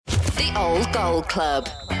Old Gold Club.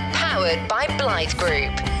 Powered by Blythe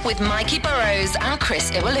Group. With Mikey Burrows and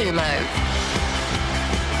Chris Iwelumo.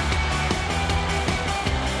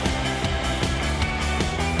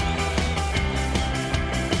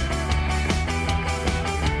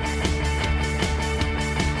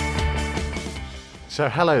 So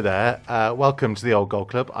hello there, welcome to the Old Gold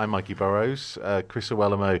Club. I'm Mikey Burrows. Chris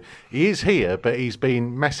Iwelumo, he is here, but he's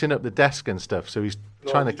been messing up the desk and stuff, so he's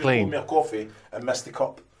trying to clean. You just poured me a coffee and missed the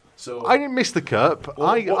cup. So I didn't miss the cup.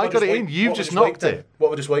 I got it in. You just knocked it. What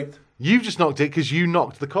have I just wiped? You just knocked it because you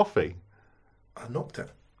knocked the coffee. I knocked it.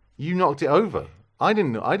 You knocked it over. I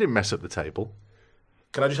didn't mess up the table.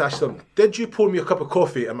 Can I just ask them? Did you pour me a cup of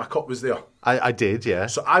coffee and my cup was there? I did, yeah.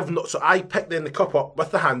 So I picked the cup up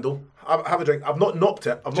with the handle. Have a drink. I've not knocked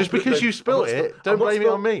it. Just because you spilled it, don't blame it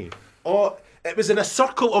on me. Oh, it was in a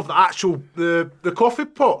circle of the actual the coffee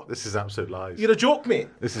pot. This is absolute lies. You're a joke, mate.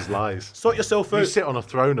 This is lies. Sort yourself out. You sit on a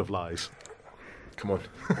throne of lies. Come on.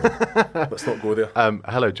 Let's not go there.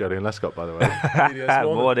 Hello, Joleon Lescott, by the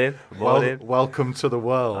way. Morning. Welcome to the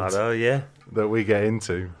world. I know, yeah. That we get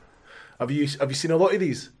into. Have you seen a lot of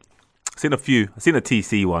these? Seen a few. I've seen a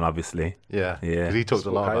TC one, obviously. Yeah. Yeah. Because he talked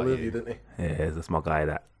a lot about you. Didn't he? Yeah, that's my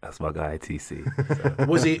guy. That's my guy, TC.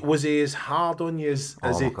 So. Was he as hard on you as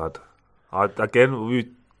oh he? my God. Again, we were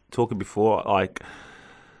talking before. Like,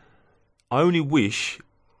 I only wish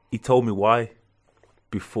he told me why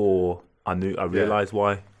before I realised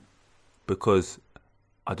why, because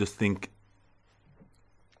I just think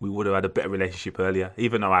we would have had a better relationship earlier.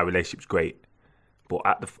 Even though our relationship's great.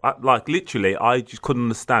 But literally, I just couldn't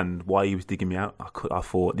understand why he was digging me out. I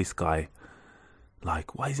thought, this guy,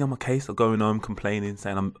 like, why is he on my case? Or going home complaining,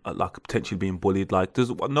 saying I'm like potentially being bullied. Like, there's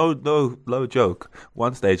no joke.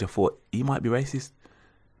 One stage, I thought he might be racist.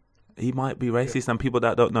 And people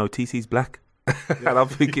that don't know, TC's black. And I'm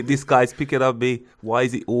thinking, this guy's picking up me. Why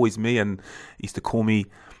is it always me? And he used to call me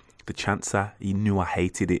the chancer. He knew I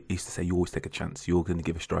hated it. He used to say, you always take a chance. You're going to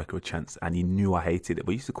give a striker a chance. And he knew I hated it.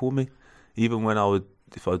 But he used to call me. Even when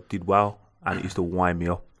if I did well, and it used to wind me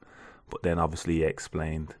up. But then obviously he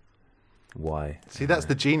explained why. See, that's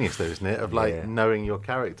the genius though, isn't it? Of knowing your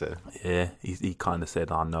character. Yeah, he kind of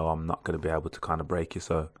said, I know I'm not going to be able to kind of break you,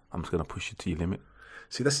 so I'm just going to push you to your limit.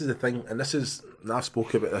 See, this is the thing, and I've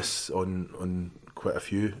spoken about this on quite a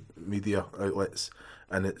few media outlets,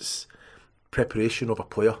 and it's preparation of a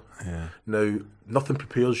player. Yeah. Now, nothing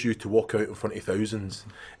prepares you to walk out in front of thousands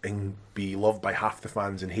and be loved by half the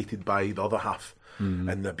fans and hated by the other half,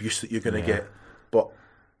 and the abuse that you're going to get. But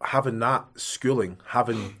having that schooling,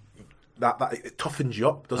 having that it toughens you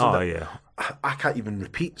up, doesn't it? Yeah. I can't even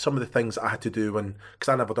repeat some of the things I had to do because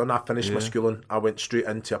I never done. I finished my schooling. I went straight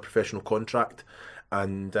into a professional contract,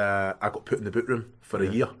 and I got put in the boot room for a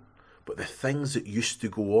year. But the things that used to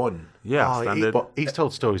go on, he's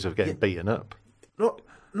told stories of getting beaten up.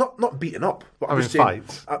 Not beaten up, but I'm just saying,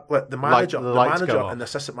 fights. The manager and the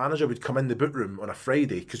assistant manager would come in the boot room on a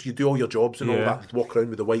Friday because you do all your jobs and all that. You'd walk around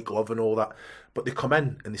with the white glove and all that. But they come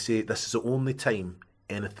in and they say, "This is the only time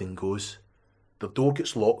anything goes. The door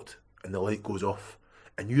gets locked and the light goes off."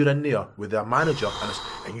 And you're in there with their manager,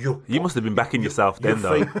 and you must have been backing yourself then,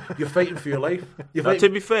 though. You're fighting for your life. To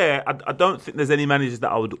be fair, I don't think there's any managers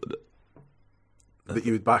that I would that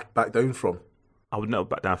you would back down from. I would never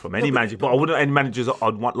back down from any manager, but I wouldn't any managers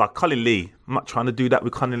I'd want, like Colin Lee. I'm not trying to do that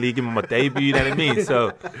with Colin Lee, give him my debut, you know what I mean?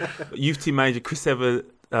 So, youth team manager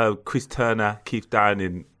Chris Turner, Keith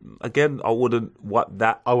Downing. Again, I wouldn't want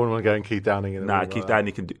that. I wouldn't want to go and Keith Downing in. Nah, Keith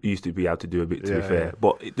Downing used to be able to do a bit, to be fair.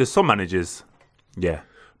 But there's some managers,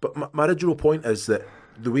 But my original point is that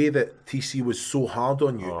the way that TC was so hard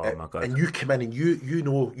on you, and you came in and you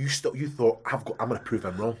thought I'm going to prove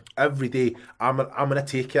him wrong every day. I'm going to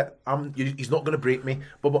take it. He's not going to break me.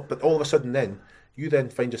 But all of a sudden, then you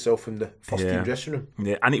find yourself in the first team dressing room.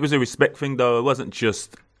 Yeah, and it was a respect thing though. It wasn't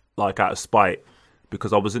just like out of spite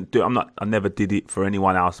because I never did it for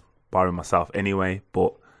anyone else, barring myself anyway.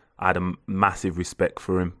 But I had a massive respect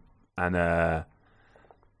for him, and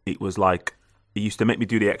it was like. He used to make me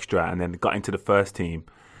do the extra and then got into the first team.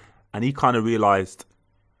 And he kind of realised,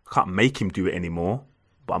 I can't make him do it anymore,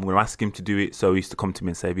 but I'm going to ask him to do it. So he used to come to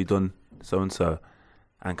me and say, have you done so-and-so?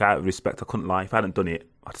 And out of respect, I couldn't lie. If I hadn't done it,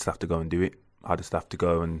 I'd just have to go and do it. I'd just have to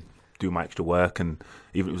go and do my extra work. And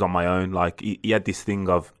even if it was on my own, like he had this thing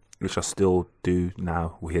of, which I still do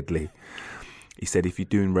now, weirdly. He said, if you're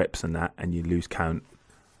doing reps and that and you lose count,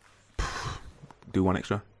 do one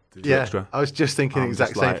extra. extra. I was just thinking the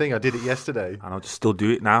exact same thing. I did it yesterday. And I'll just still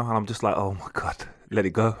do it now. And I'm just like, oh my God, let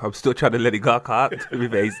it go. I'm still trying to let it go. I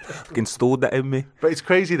can't. He's installed that in me. But it's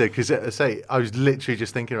crazy though, because I was literally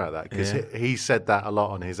just thinking about that, because he said that a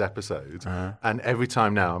lot on his episodes. And every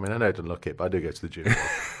time now, I mean, I know I don't look it, but I do go to the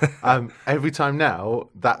gym. Every time now,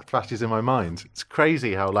 that flashes in my mind. It's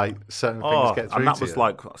crazy how like certain things get through and that to was you.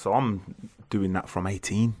 like, so I'm doing that from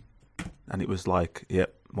 18. And it was like,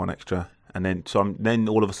 yep, one extra. And then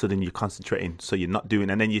all of a sudden you're concentrating, so you're not doing,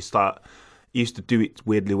 and then you used to do it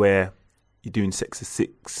weirdly where you're doing 6 of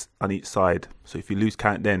 6 on each side. So if you lose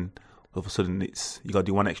count, then all of a sudden you got to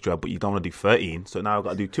do one extra, but you don't want to do 13. So now I've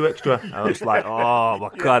got to do 2 extra. And I was like, oh my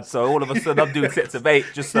God. So all of a sudden I'm doing sets of 8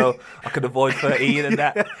 just so I can avoid 13 and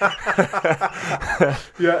that.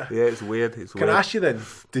 Yeah, it's weird. Can I ask you then,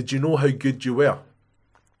 did you know how good you were?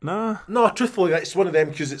 No, truthfully, it's one of them,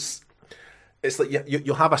 because it's like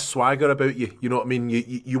you'll have a swagger about you. You know what I mean?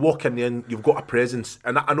 You walk in there and you've got a presence.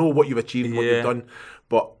 And I know what you've achieved and what you've done.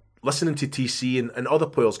 But listening to TC and other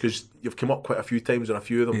players, because you've come up quite a few times on a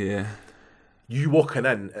few of them. Yeah. You walking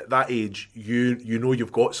in at that age, you know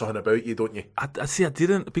you've got something about you, don't you? I see. I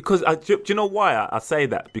didn't, because do you know why I say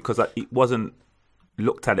that? Because it wasn't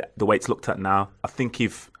looked at it the way it's looked at now. I think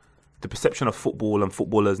if the perception of football and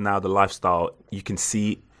footballers now, the lifestyle, you can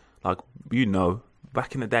see, like,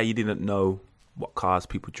 back in the day, you didn't know what cars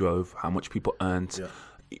people drove, how much people earned. Yeah.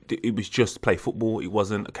 It was just to play football. It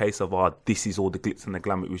wasn't a case of, this is all the glitz and the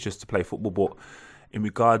glamour. It was just to play football. But in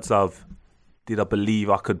regards of, did I believe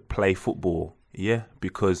I could play football? Yeah,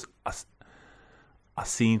 because I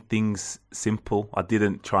seen things simple. I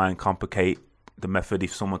didn't try and complicate the method.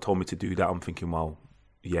 If someone told me to do that, I'm thinking, well,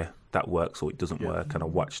 yeah, that works or it doesn't work. And I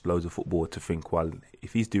watched loads of football to think, well,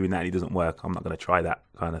 if he's doing that and it doesn't work, I'm not going to try that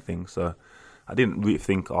kind of thing. So I didn't really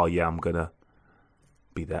think, I'm going to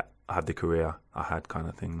be that. I had the career I had kind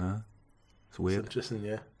of thing. No, it's weird. It's interesting,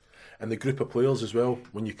 yeah. And the group of players as well,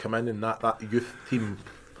 when you come in and that youth team.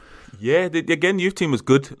 Yeah, the youth team was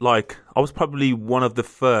good. Like, I was probably one of the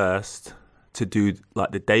first to do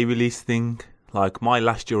like the day release thing. Like, my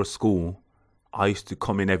last year of school, I used to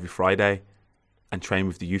come in every Friday and train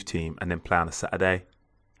with the youth team and then play on a Saturday.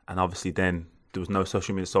 And obviously then there was no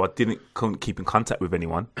social media, so I couldn't keep in contact with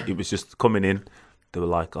anyone. It was just coming in. They were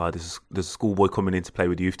like, there's a schoolboy coming in to play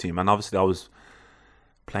with the youth team. And obviously I was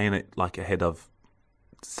playing it like ahead of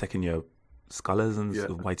second year scholars and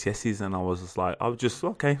YTSs. And I was just like,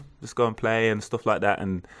 just go and play and stuff like that.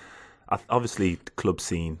 And obviously the club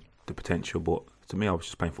seen the potential, but to me, I was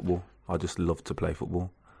just playing football. I just loved to play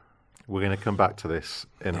football. We're going to come back to this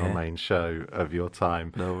in our main show of your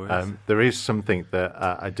time. No worries. There is something that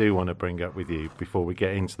I do want to bring up with you before we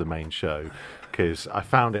get into the main show, because I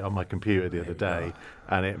found it on my computer the other day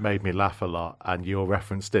and it made me laugh a lot, and you're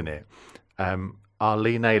referenced in it. Our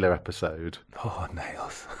Lee Naylor episode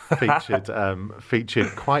Nails.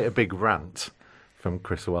 featured quite a big rant from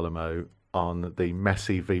Chris Iwelumo on the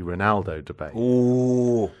Messi v Ronaldo debate.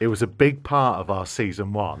 Ooh. It was a big part of our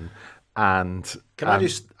season 1. And can I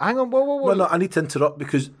just hang on? Whoa. No, I need to interrupt,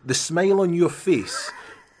 because the smile on your face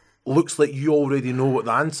looks like you already know what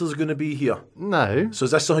the answer's going to be here. No. So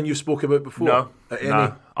is this something you've spoken about before? No.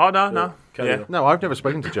 No. Oh, no. Yeah. No, I've never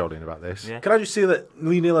spoken to Joleon about this. Yeah. Can I just say that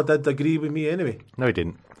Lee Naylor did agree with me anyway? No, he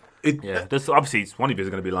didn't. There's obviously one of you is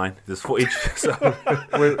going to be lying. There's footage. So.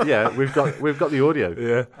 we've got the audio.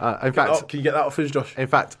 Yeah. In fact, can you get that off us, Josh? In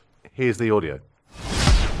fact, here's the audio.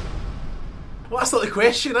 Well, that's not the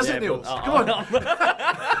question, is it, Neil? Come on.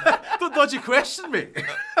 Don't dodgy question, mate.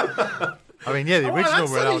 I mean, the original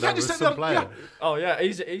Ronaldo was some player. Yeah. Oh, yeah,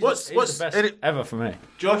 he's the best ever for me.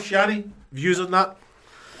 Josh, Yanni, views on that?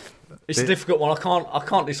 It's a difficult one. I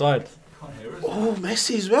can't decide. Oh,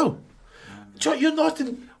 Messi as well. Josh, you're not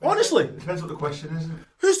in... Honestly. Depends what the question is.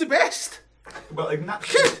 Who's the best? Well, like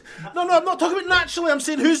naturally. No, I'm not talking about naturally. I'm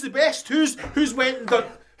saying who's the best? Who's went and done...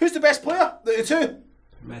 Who's the best player? The two?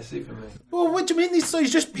 Messi for me. Well, what do you mean? He's on.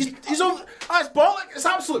 That's bollocks. It's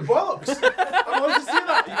absolute bollocks. I'm allowed to say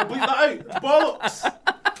that. You can bleep that out. It's bollocks.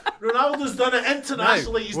 Ronaldo's done it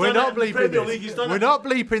internationally. He's done it in the Premier League. He's done it. We're not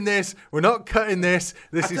bleeping this. We're not cutting this.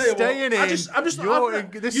 This is staying in. I'm just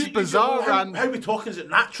not. This is bizarre. How we talking? Is it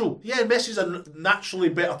natural? Yeah, Messi's a naturally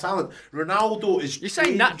better talent. Ronaldo is. You're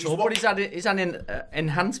saying natural, but he's had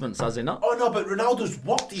enhancements, has he not? Oh no, but Ronaldo's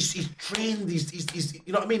worked. He's trained. He's.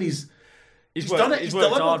 You know what I mean? He's worked, done it. He's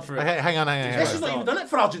worked hard for it. Hang on. Messi's not even done it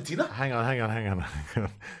for Argentina. Hang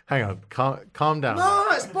on. Calm down. No,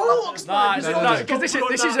 it's bollocks, man. No, because this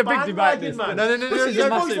is a big debate. Man. No.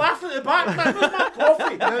 Everybody's laughing at the back, man. Where's my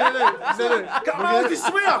coffee? No. Am I allowed to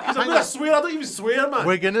swear? Because I'm going to swear. I don't even swear, man.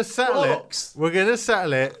 We're going to settle it. We're going to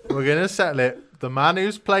settle it. the man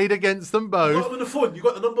who's played against them You got both. them on the phone. You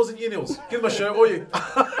got the numbers in your nails. Give them a shout, will you?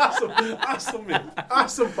 Ask them, mate.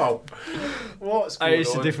 Ask them, pal. What's going on?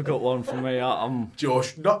 It's a difficult one for me. I'm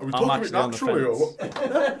Josh, we're talking actually on about the naturally.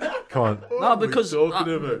 fence. Come on. No, because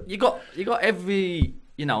talking about? you got every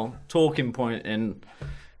talking point in.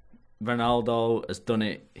 Ronaldo has done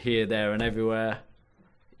it here, there, and everywhere.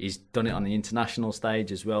 He's done it on the international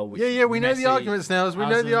stage as well. Yeah, we know the arguments now. We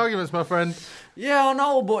know the arguments, my friend. Yeah, I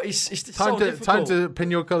know, but it's just so difficult. Time to pin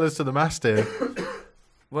your colours to the mast here.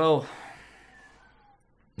 Well,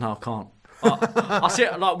 no, I can't. I see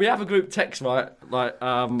it, like, we have a group text, right? Like,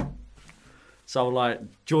 so like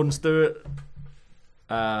Jordan Stewart,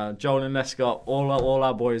 Joleon Lescott, all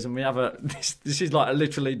our boys, and we have this is like a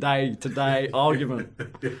literally day-to-day argument of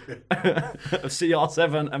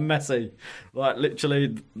CR7 and Messi. Like,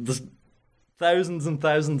 literally, there's thousands and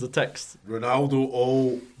thousands of texts. Ronaldo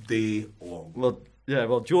all day long.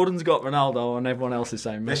 Well, Jordan's got Ronaldo, and everyone else is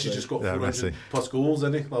saying Messi. Messi just got 400 Messi. plus goals,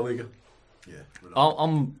 isn't he? La Liga. Yeah.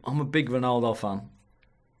 Ronaldo. I'm a big Ronaldo fan,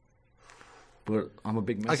 but I'm a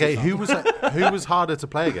big Messi Okay, fan. who was harder to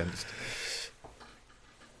play against?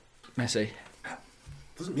 Messi.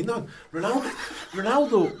 Doesn't mean that.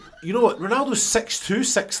 Ronaldo, you know what? Ronaldo's 6'2",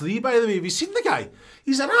 6'3", by the way. Have you seen the guy?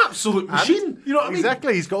 He's an absolute machine. You know what I mean?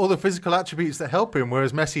 Exactly. He's got all the physical attributes that help him,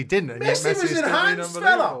 whereas Messi didn't. And yet Messi was is still being enhanced,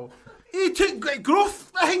 unbelievable. fella. He took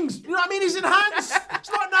growth things. You know what I mean? He's enhanced. It's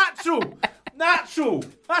not natural. Natural.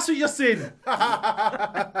 That's what you're saying.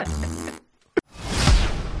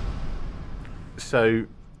 So,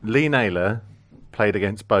 Lee Naylor played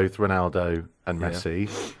against both Ronaldo and Messi.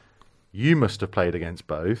 You must have played against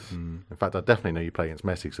both. In fact, I definitely know you played against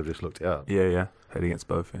Messi because I've just looked it up. Yeah. Played against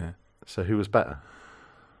both, yeah. So who was better?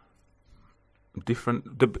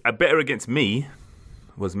 Better against me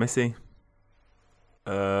was Messi.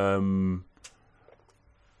 In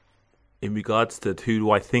regards to who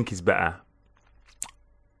do I think is better,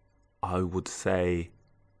 I would say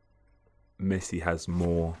Messi has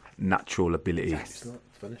more natural ability. It's not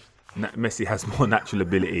finished. Messi has more natural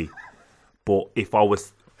ability. But if I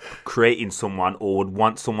was creating someone or would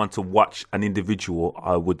want someone to watch an individual,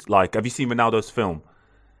 I would like... Have you seen Ronaldo's film?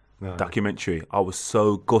 No. Documentary. I was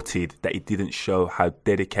so gutted that it didn't show how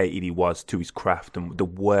dedicated he was to his craft and the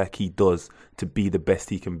work he does to be the best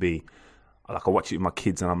he can be. Like, I watch it with my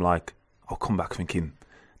kids and I'm like, I'll come back thinking,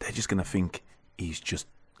 they're just going to think he's just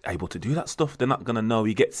able to do that stuff. They're not going to know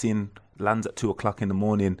he gets in, lands at 2:00 in the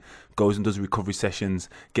morning, goes and does recovery sessions,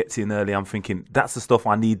 gets in early. I'm thinking, that's the stuff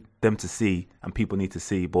I need them to see and people need to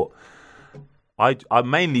see. But I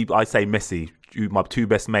say Messi. My two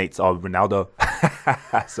best mates are Ronaldo.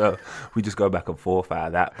 So we just go back and forth out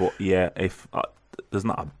of that. But yeah, if there's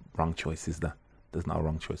not a wrong choice, is there? There's not a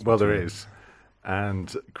wrong choice. Well, there is.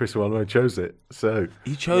 And Chris Iwelumo chose it. So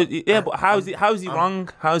he chose. Yeah, but how is he wrong?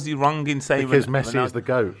 How is he wrong in saying because Messi is the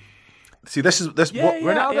GOAT. See, this is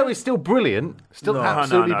Ronaldo is still brilliant. Still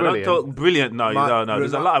absolutely brilliant. Don't talk brilliant. No.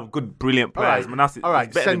 There's a lot of good, brilliant players. All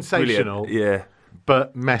right, sensational. Yeah.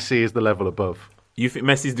 But Messi is the level above. You think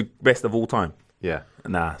Messi's the best of all time? Yeah.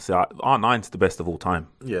 Nah, so R9's the best of all time.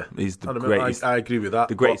 Yeah. He's the greatest. I agree with that.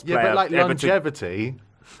 The greatest player. Yeah, but like ever longevity.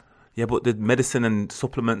 Yeah, but the medicine and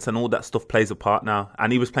supplements and all that stuff plays a part now.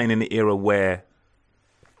 And he was playing in the era where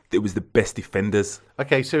it was the best defenders.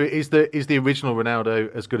 Okay, so is the original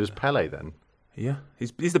Ronaldo as good as Pele then? Yeah,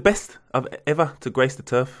 he's the best of ever to grace the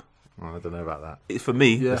turf. Oh, I don't know about that. For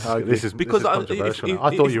me, This is controversial.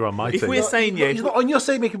 I thought you were on my team. If we're saying he's not on your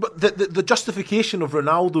side, Mikey, but the justification of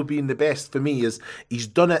Ronaldo being the best for me is he's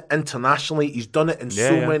done it internationally. He's done it in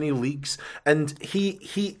so many leagues, and he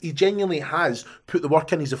genuinely has put the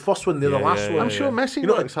work in. He's the first one, they're the last one. I'm sure Messi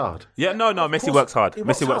works hard. Yeah, no, Messi works hard.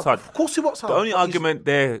 Messi works hard. Of course, he works hard. The only argument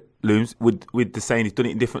there, Looms, with the saying he's done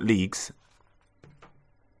it in different leagues.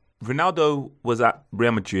 Ronaldo was at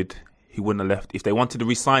Real Madrid. He wouldn't have left. If they wanted to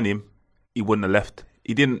re-sign him, he wouldn't have left.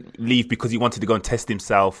 He didn't leave because he wanted to go and test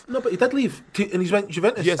himself. No, but he did leave, and he's went to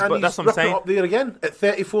Juventus. Yes, and but he's that's what I'm saying. Up there again at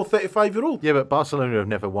 34, 35-year-old. Yeah, but Barcelona have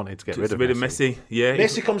never wanted to get rid of Messi. Yeah,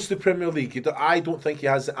 Messi comes to the Premier League. I don't think he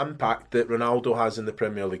has the impact that Ronaldo has in the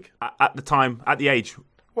Premier League. At the time, at the age.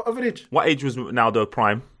 Whatever age. What age was Ronaldo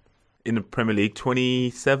prime in the Premier League?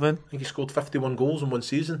 27? I think he scored 51 goals in one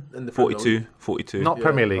season in the Premier League. 42. Not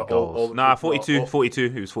Premier League goals. Nah, 42. He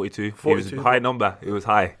was 42. It was a high number. It was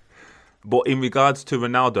high. But in regards to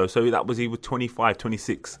Ronaldo, so he was 25,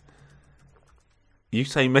 26. You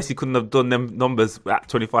saying Messi couldn't have done them numbers at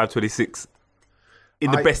 25, 26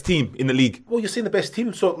 in the best team in the league? Well, you're saying the best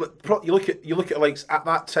team. So you look at like at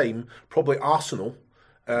that time, probably Arsenal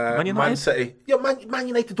Man City. Yeah, Man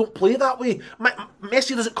United don't play that way.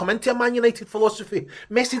 Messi doesn't come into a Man United philosophy.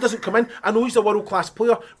 Messi doesn't come in. I know he's a world-class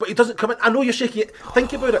player, but he doesn't come in. I know you're shaking it.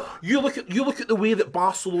 Think about it. You look at the way that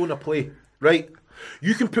Barcelona play, right?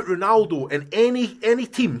 You can put Ronaldo in any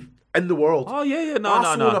team in the world. Oh, yeah.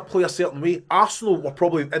 Barcelona play a certain way. Arsenal were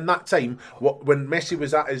probably, in that time, when Messi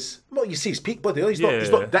was at his... Well, you see his peak, buddy. He's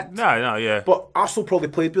not dipped. No, yeah. But Arsenal probably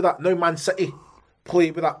played with that. Now Man City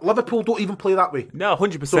play with that. Liverpool don't even play that way. No,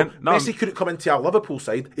 100%. So Messi couldn't come into our Liverpool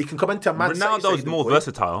side. He can come into a Man City side. Ronaldo's more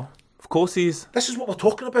versatile. Of course he is. This is what we're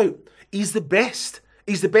talking about. He's the best.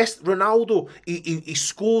 He's the best. Ronaldo, he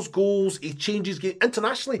scores goals, he changes game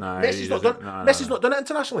internationally. Messi's not done it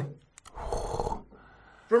internationally.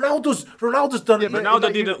 Ronaldo's done it.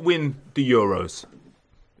 Ronaldo didn't win the Euros.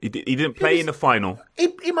 He didn't play in the final. He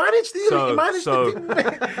managed the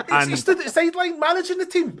team. He stood at the sideline managing the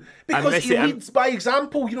team because he leads by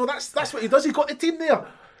example. You know, that's what he does. He got the team there.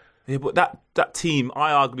 Yeah, but that team,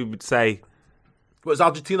 I arguably would say, was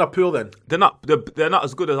Argentina poor then? They're not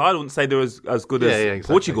as good as I wouldn't say they're as good as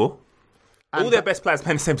exactly. Portugal. And all their best players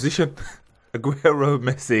play in the same position. Aguero,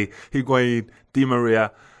 Messi, Higuain, Di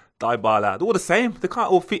Maria, Dybala. They're all the same. They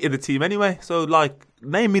can't all fit in the team anyway. So,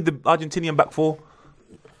 name me the Argentinian back four.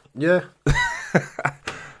 Yeah. I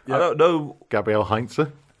don't know. Gabriel Heinze.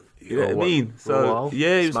 You know what I mean? So,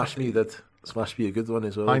 Smash Me did. Smash Me a good one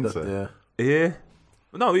as well. Heinze. Yeah.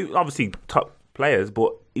 No, obviously top players,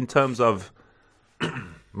 but in terms of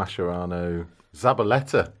Mascherano,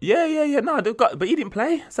 Zabaleta. Yeah. No, but he didn't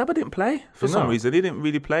play. Zaba didn't play for some reason. He didn't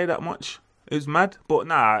really play that much. It was mad. But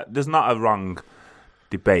there's not a wrong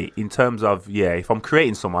debate in terms of if I'm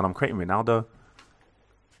creating someone, I'm creating Ronaldo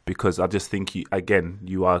because I just think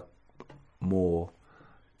you are more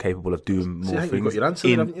capable of doing more things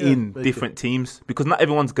in different teams because not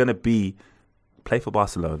everyone's gonna play for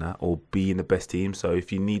Barcelona or be in the best team. So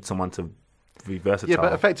if you need someone to be versatile,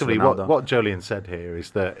 but effectively what Joleon said here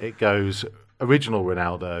is that it goes original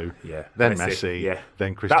Ronaldo, then Messi,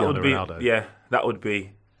 then Cristiano Ronaldo. Yeah, that would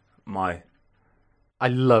be my. I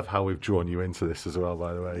love how we've drawn you into this as well,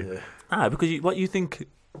 by the way. Yeah. Because what you think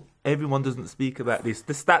everyone doesn't speak about this.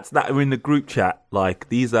 The stats that are in the group chat,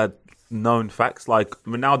 these are known facts.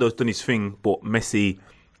 Ronaldo's done his thing, but Messi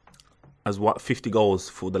has 50 goals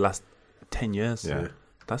for the last 10 years. Yeah.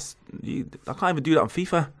 I can't even do that on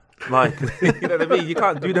FIFA. You know what I mean? You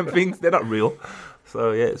can't do them things. They're not real. So,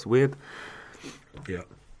 it's weird. Yeah.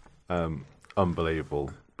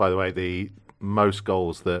 Unbelievable. By the way, the most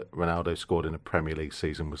goals that Ronaldo scored in a Premier League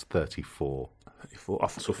season was 34.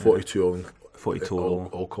 So 42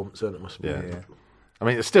 all comps, it must be. Yeah. I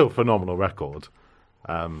mean, it's still a phenomenal record.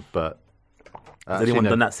 But has anyone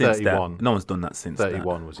done that since that? No one's done that since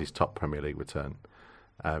 31 was his top Premier League return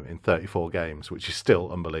in 34 games, which is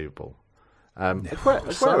still unbelievable.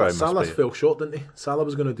 Salah fell short, didn't he? Salah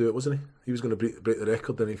was going to do it, wasn't he? He was going to break the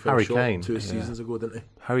record, then he fell Harry short Kane. 2 seasons ago, didn't he?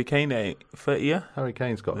 Harry Kane, 30 year? Harry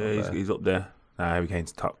Kane's got he's up there. Harry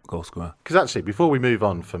Kane's top goal scorer. Because actually, before we move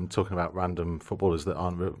on from talking about random footballers that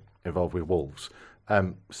aren't involved with Wolves,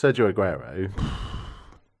 Sergio Aguero,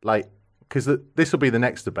 because this will be the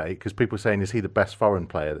next debate, because people are saying, is he the best foreign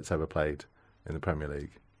player that's ever played in the Premier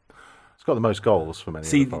League? He's got the most goals from any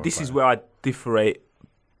other foreign this player. Is where I differentiate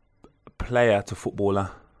player to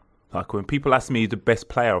footballer. When people ask me the best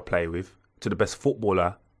player I play with to the best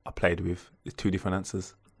footballer I played with, it's two different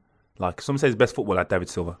answers. Someone says best footballer, David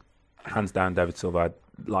Silva. Hands down, David Silva,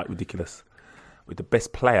 ridiculous. With the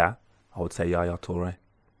best player, I would say Yaya Toure.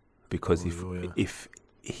 Because if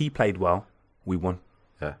he played well, we won.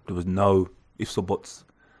 Yeah. There was no ifs or buts.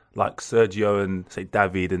 Like Sergio and, say,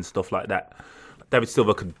 David and stuff like that. David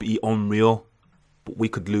Silva could be unreal, but we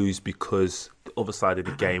could lose because the other side of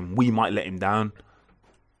the game, we might let him down.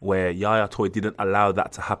 Where Yaya Toure didn't allow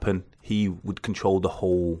that to happen. He would control the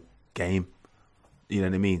whole game. You know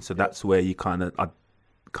what I mean? So that's where you kind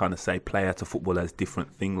of say player to footballer is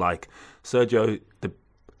different thing. Like Sergio, the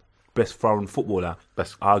best foreign footballer,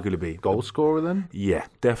 best arguably goal scorer. Then yeah,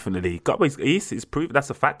 definitely. He's proven that's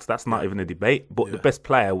a fact. That's not even a debate. But the best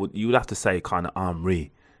player you would have to say kind of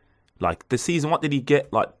Henry. Like the season, what did he get?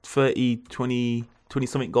 30, 20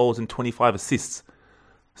 something goals and 25 assists.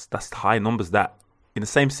 That's high numbers that in the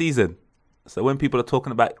same season. So when people are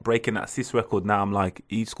talking about breaking that assist record now, I'm like,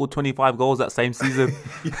 he scored 25 goals that same season.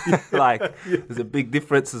 There's a big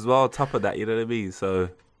difference as well on top of that, you know what I mean? So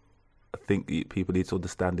I think people need to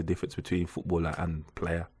understand the difference between footballer and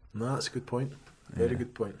player. No, that's a good point. Very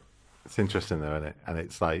good point. It's interesting though, isn't it? And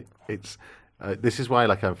it's this is why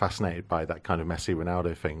I'm fascinated by that kind of Messi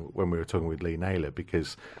Ronaldo thing when we were talking with Lee Naylor,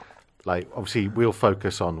 because obviously we'll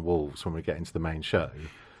focus on Wolves when we get into the main show.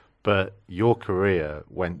 but your career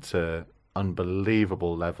went to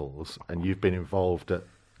unbelievable levels, and you've been involved at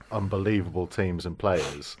unbelievable teams and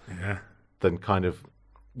players. Yeah. Than kind of,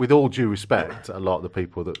 with all due respect, a lot of the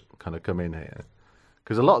people that kind of come in here.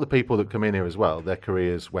 Because a lot of the people that come in here as well, their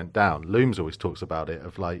careers went down. Looms always talks about it,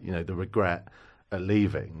 of like, you know, the regret at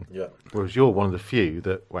leaving. Yeah. Whereas you're one of the few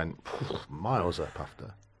that went miles up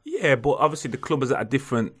after. Yeah, but obviously the club is at a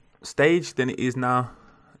different stage than it is now.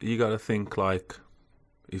 You got to think, like,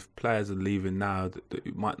 if players are leaving now, that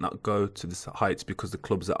it might not go to the heights because the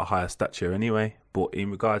club's at a higher stature anyway. But in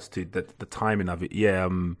regards to the timing of it, yeah,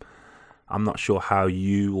 I'm not sure how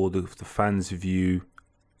you or the fans view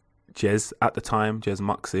Jez at the time, Jez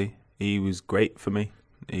Moxey. He was great for me.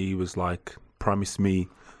 He was like, promise me,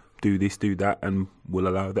 do this, do that, and we'll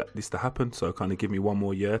allow this to happen. So kind of give me one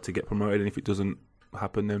more year to get promoted, and if it doesn't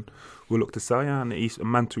happen, then we'll look to sell you. And he's a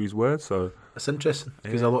man to his word. So it's interesting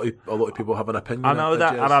because a lot of people have an opinion. I know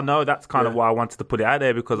that, and I know that's kind of why I wanted to put it out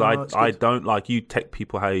there, because I don't like, you take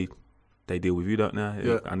people how they deal with you, don't they?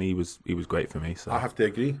 Yeah. And he was great for me. So I have to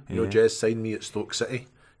agree. You know, Jez signed me at Stoke City.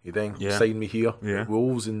 He then signed me here at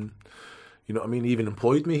Wolves, and you know what I mean. He even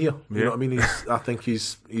employed me here. You know what I mean. I think he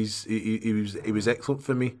was excellent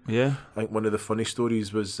for me. Yeah. I think one of the funny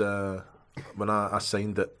stories was when I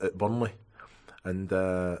signed at Burnley, and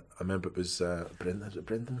I remember it was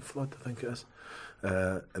Brendan Flood, I think it is,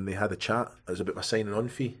 and they had a chat. It was about my signing on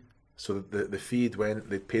fee. So the fee went.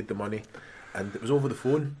 They paid the money, and it was over the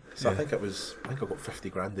phone. So I think I got 50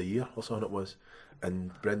 grand a year or something it was.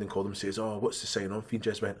 And Brendan called him and says, "Oh, what's the sign-on fee?"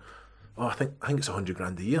 Jez went, "Oh, I think it's 100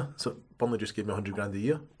 grand a year." So Burnley just gave me 100 grand a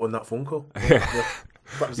year on that phone call.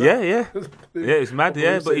 Yeah, it's mad.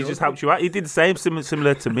 Yeah, but he just helped you out. He did the same,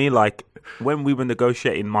 similar to me. Like when we were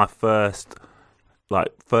negotiating my first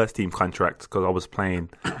team contract, because I was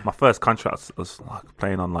playing my first contract. I was like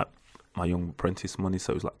playing on like my young apprentice money,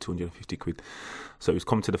 so it was like 250 quid. So it was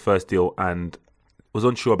coming to the first deal, and was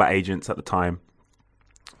unsure about agents at the time.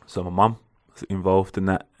 So my mum was involved in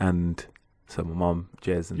that, and so my mum,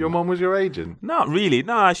 Jez. And your mum was your agent? Not really,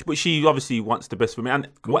 no. But she obviously wants the best for me, and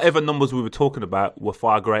whatever numbers we were talking about were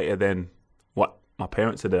far greater than what my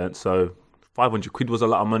parents had earned. So 500 quid was a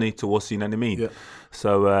lot of money to us, you know what I mean? Yeah.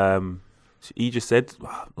 So he just said,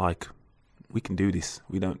 like, we can do this.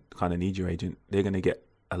 We don't kind of need your agent. They're going to get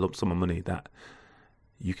a lump sum of money that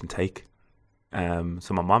you can take.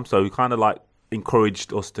 So my mum, so he kind of like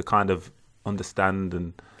encouraged us to kind of understand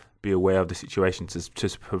and be aware of the situation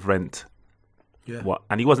to prevent what.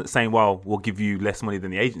 And he wasn't saying, well, we'll give you less money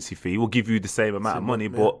than the agency fee. We'll give you the same amount of money,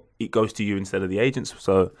 but it goes to you instead of the agents.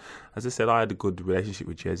 So, as I said, I had a good relationship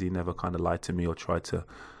with Jez. He never kind of lied to me or tried to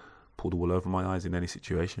pull the wool over my eyes in any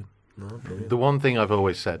situation. No, the one thing I've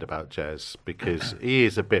always said about Jez, because he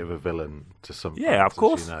is a bit of a villain to some people. Yeah, of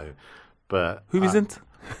course. You know, but who isn't?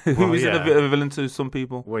 Who isn't a bit of a villain to some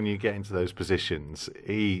people? When you get into those positions,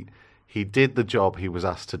 he did the job he was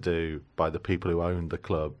asked to do by the people who owned the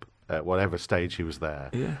club at whatever stage he was there.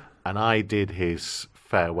 Yeah. And I did his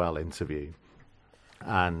farewell interview,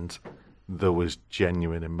 and there was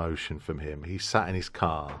genuine emotion from him. He sat in his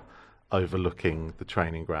car overlooking the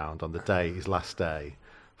training ground on his last day,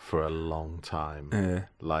 for a long time. Yeah.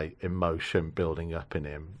 Like emotion building up in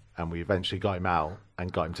him. And we eventually got him out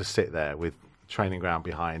and got him to sit there with training ground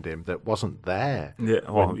behind him that wasn't there. Yeah,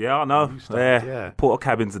 I know. Porter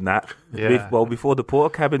cabins and that. Yeah. Before the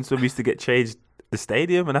porter cabins, we used to get changed the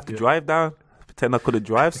stadium and have to drive down. Pretend I couldn't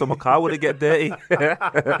drive, so my car would get dirty.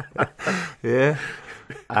 Yeah.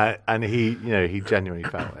 And he genuinely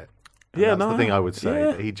felt it. And that's the thing I would say.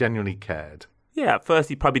 Yeah. He genuinely cared. Yeah, at first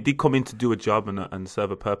he probably did come in to do a job and serve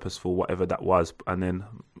a purpose for whatever that was. And then,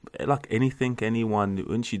 like anyone,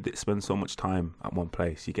 once you spend so much time at one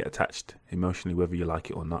place, you get attached emotionally, whether you like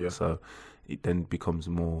it or not. Yeah. So it then becomes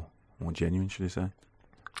more genuine, should I say.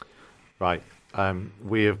 Right.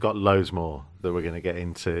 We have got loads more that we're going to get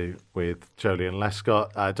into with Joleon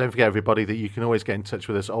Lescott. Don't forget, everybody, that you can always get in touch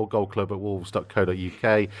with us,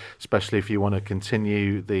 oldgoldclub@wolves.co.uk, especially if you want to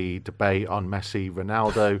continue the debate on Messi,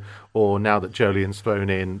 Ronaldo, or now that Joleon's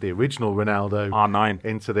thrown in the original Ronaldo R9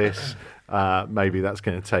 into this, maybe that's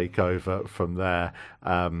going to take over from there.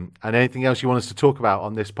 And anything else you want us to talk about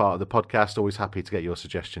on this part of the podcast, always happy to get your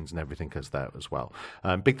suggestions and everything goes there as well.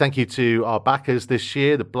 Big thank you to our backers this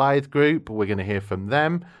year, the Blythe Group. We're going to hear from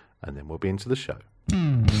them, and then we'll be into the show.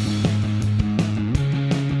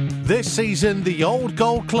 This season, the Old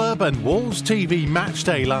Gold Club and Wolves TV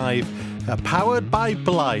Matchday Live are powered by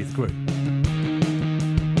Blythe Group,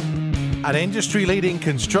 an industry-leading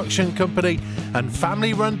construction company and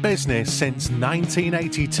family-run business since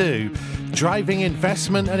 1982, driving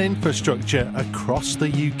investment and infrastructure across the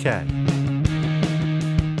UK.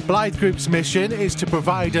 Blythe Group's mission is to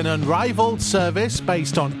provide an unrivaled service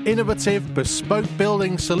based on innovative, bespoke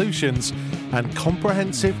building solutions and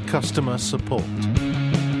comprehensive customer support.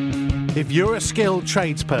 If you're a skilled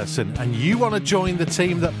tradesperson and you want to join the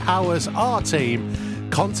team that powers our team,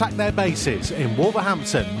 contact their bases in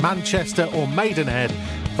Wolverhampton, Manchester or Maidenhead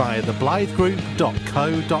via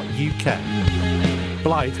theblythegroup.co.uk.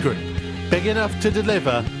 Blythe Group. Big enough to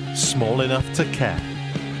deliver, small enough to care.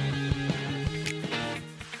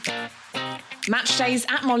 Match days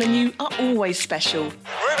at Molineux are always special.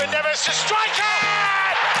 Ruben Neves to strike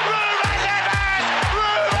it! Ruben Neves!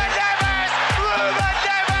 Ruben Neves! Ruben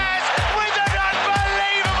Neves with an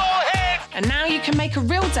unbelievable hit! And now you can make a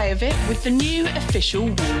real day of it with the new official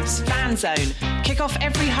Wolves Fan Zone. Kick off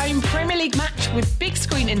every home Premier League match with big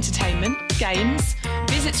screen entertainment, games,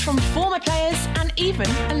 visits from former players and even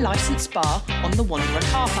a licensed bar on the Wanderer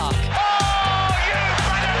car park. Oh, you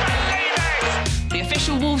better believe it! The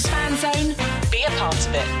official Wolves Fan Zone. Be a part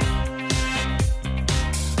of it.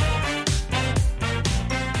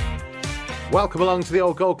 Welcome along to the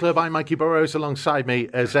Old Gold Club. I'm Mikey Burrows. Alongside me,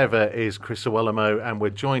 as ever, is Chris Iwelumo, and we're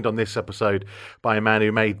joined on this episode by a man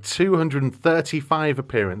who made 235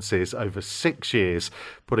 appearances over 6 years,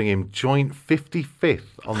 putting him joint 55th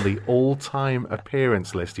on the all-time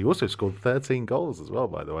appearance list. He also scored 13 goals as well,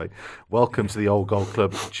 by the way. Welcome to the Old Gold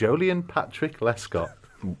Club, Joleon Patrick Lescott.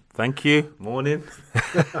 Thank you. Morning.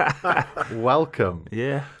 Welcome.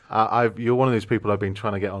 Yeah. You're one of those people I've been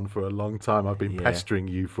trying to get on for a long time. I've been pestering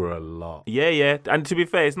you for a lot. Yeah. And to be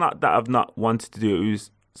fair, it's not that I've not wanted to do it. I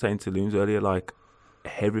was saying to Looms earlier, like,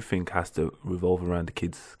 everything has to revolve around the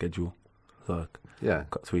kids' schedule. Like,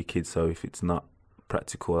 I've got 3 kids, so if it's not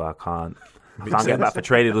practical, I can't get back for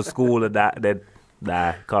training or school and that, then,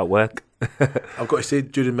 can't work. I've got to say,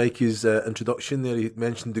 during Mikey's introduction there, he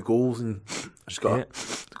mentioned the goals, and I just got a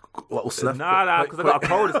little sniff. No, because I got a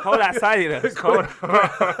cold. It's cold outside. You know. It's cold.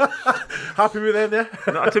 Happy with them there?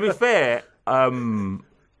 No, to be fair,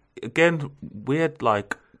 again, we had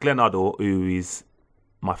like Glenn Uddle, who is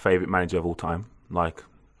my favourite manager of all time, like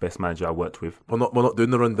best manager I worked with. We're not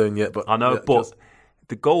doing the rundown yet, but I know, but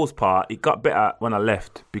the goals part, it got better when I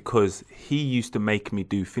left because he used to make me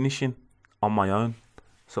do finishing on my own.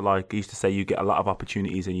 So, like, he used to say, you get a lot of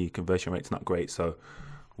opportunities and your conversion rate's not great, so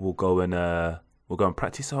we'll go and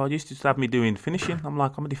practice. So I used to have me doing finishing. I'm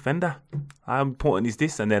like, I'm a defender. How important is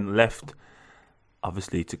this? And then left,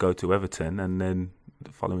 obviously, to go to Everton, and then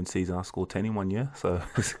the following season I scored 10 in 1 year. So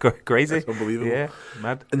it's crazy. That's unbelievable. Yeah,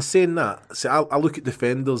 mad. And saying that, I look at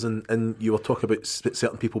defenders, and you were talking about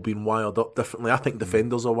certain people being wired up differently. I think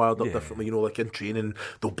defenders are wired up differently. You know, like in training,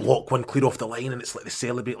 they'll block one clear off the line, and it's like they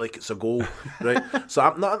celebrate like it's a goal, right? So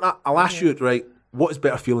I'll ask you, right, what is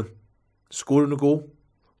better feeling? Scoring a goal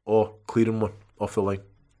or clearing one off the line?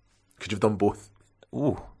 Because you've done both.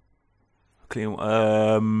 Ooh. Clearing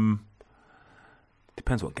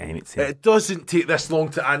depends what game it's in. It doesn't take this long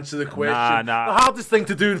to answer the question. Nah. The hardest thing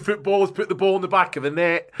to do in football is put the ball in the back of the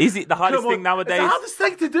net. Is it the hardest thing nowadays? It's the hardest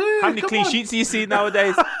thing to do. How many clean sheets do you see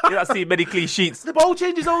nowadays? You don't see many clean sheets. The ball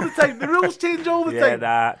changes all the time. The rules change all the time.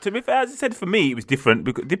 Yeah, to be fair, as I said, for me, it was different.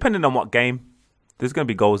 Because depending on what game, there's going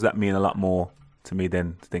to be goals that mean a lot more to me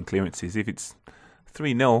than clearances. If it's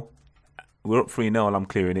 3-0, we're up 3-0 and I'm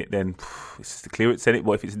clearing it, then it's just the clearance in it.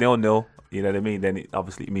 But if it's 0-0, you know what I mean, then it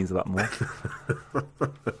obviously means a lot more.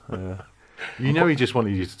 You know, he just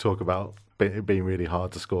wanted you to talk about it being really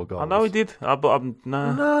hard to score goals. I know he did, but I'm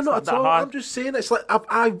no, not at all. Hard. I'm just saying, it's like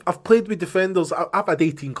I've played with defenders. I've had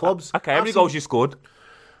 18 clubs. Okay, how many goals you scored?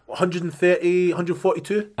 130,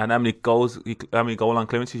 142. And how many goal line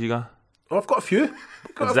clearances you got? Oh, I've got a few.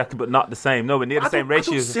 Exactly, but not the same. No, we're near the same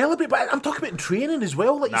ratio. I don't celebrate, but I'm talking about in training as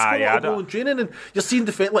well. Like, you score a goal in training, and you're seeing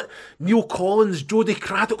defend like Neil Collins, Jody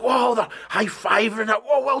Craddock. Oh, they're high-fiving that.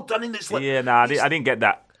 Oh, well done. And it's like, I didn't get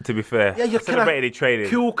that, to be fair. Yeah, you're celebrating in training.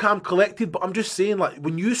 Cool, calm, collected. But I'm just saying, like,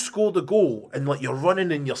 when you score the goal and like you're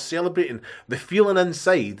running and you're celebrating, the feeling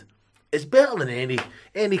inside is better than any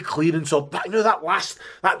clearance or that last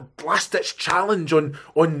ditch challenge on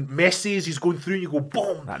Messi as he's going through and you go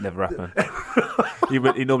boom. That never happened. he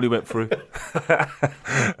normally went through.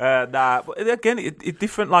 But again, it's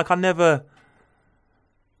different. Like, I never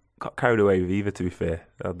got carried away with either, to be fair.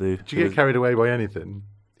 I do. Did you get carried away by anything?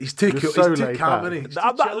 He's too calm, isn't he?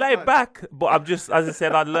 I'm not laid back, but I'm just, as I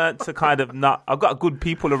said, I learnt to kind of not. I've got good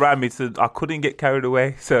people around me, so I couldn't get carried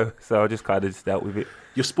away. So I just kind of just dealt with it.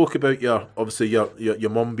 You spoke about your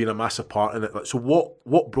mum being a massive part in it. So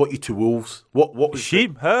what brought you to Wolves? What was she?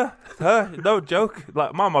 Her, no joke.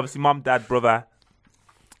 Like mum, dad, brother.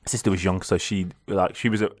 Sister was young, so she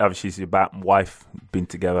was obviously about wife, been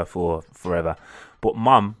together for forever. But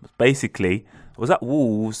mum basically was at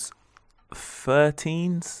Wolves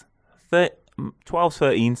 13s, 12s,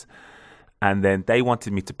 13s, and then they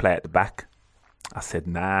wanted me to play at the back. I said,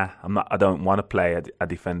 nah, I don't want to play a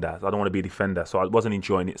defender. I don't want to be a defender. So I wasn't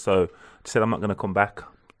enjoying it. So I said, I'm not going to come back.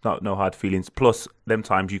 No hard feelings. Plus, them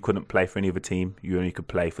times you couldn't play for any other team. You only could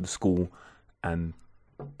play for the school and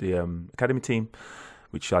the academy team,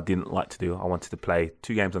 which I didn't like to do. I wanted to play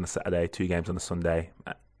 2 games on a Saturday, 2 games on a Sunday.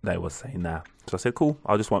 They was saying nah. So I said, cool,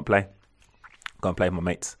 I just won't play. Go and play with my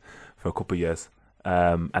mates for a couple of years.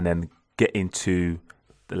 And then get into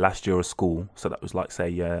the last year of school. So that was like, say,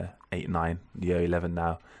 year 8, 9, year 11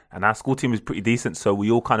 now. And our school team was pretty decent. So we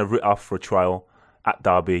all kind of writ off for a trial at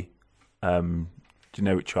Derby.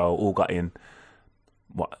 Generic trial, all got in.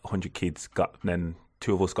 100 kids got, and then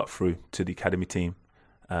 2 of us got through to the academy team.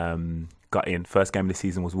 Got in. First game of the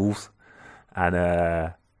season was Wolves.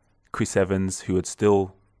 And Chris Evans, who had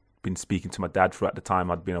still been speaking to my dad throughout the time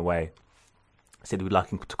I'd been away, said we'd like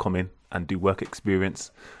him to come in and do work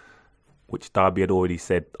experience, which Derby had already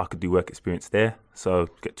said I could do work experience there. So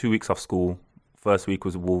get 2 weeks off school. First week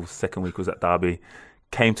was Wolves, second week was at Derby.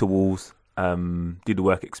 Came to Wolves, did the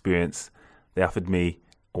work experience. They offered me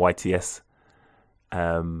a YTS,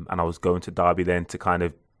 and I was going to Derby then to kind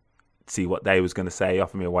of see what they was going to say.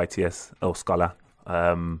 Offered me a YTS or scholar.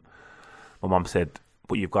 My mum said,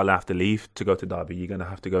 but you've got to have to leave to go to Derby. You're going to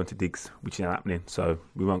have to go into digs, which isn't happening. So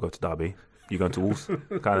we won't go to Derby. You're going to Wolves,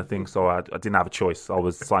 kind of thing. So I didn't have a choice. I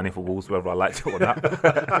was signing for Wolves, whether I liked it or not.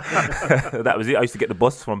 That was it. I used to get the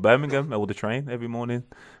bus from Birmingham or the train every morning,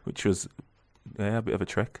 which was a bit of a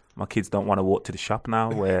trek. My kids don't want to walk to the shop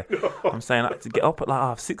now, where I'm saying I have to get up at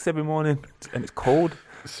like 6 every morning, and it's cold.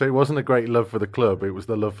 So it wasn't a great love for the club. It was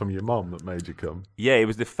the love from your mum that made you come. Yeah, it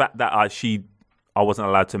was the fact that I wasn't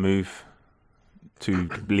allowed to move to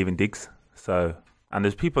live in digs. So, and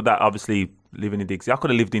there's people that obviously living in digs. I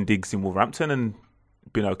could have lived in digs in Wolverhampton and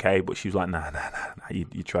been okay, but she was like, nah,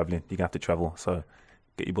 you're travelling. You're gonna have to travel. So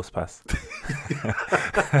get your bus pass.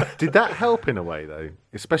 Did that help in a way though,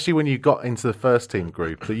 especially when you got into the first team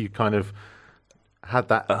group, that you kind of had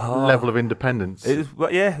that level of independence? It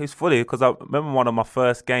was funny because I remember one of my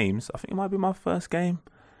first games. I think it might be my first game.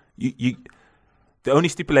 The only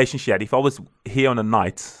stipulation she had, if I was here on a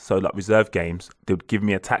night, so like reserve games, they would give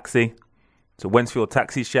me a taxi. So Wensfield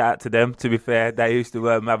Taxi, shout out to them. To be fair, they used to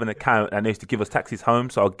have an account and they used to give us taxis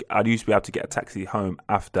home. So I used to be able to get a taxi home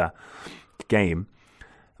after the game.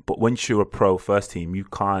 But once you're a pro first team, you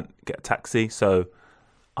can't get a taxi. So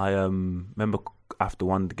I remember after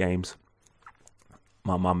one of the games,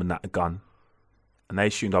 my mum and that had gone, and they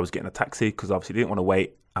assumed I was getting a taxi because obviously they didn't want to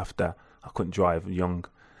wait after I couldn't drive, young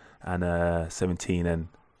and 17,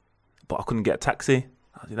 but I couldn't get a taxi.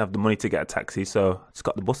 I didn't have the money to get a taxi, so I just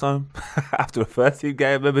got the bus home after the first team game.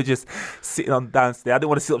 I remember just sitting on downstairs. I didn't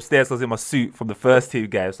want to sit upstairs because I was in my suit from the first team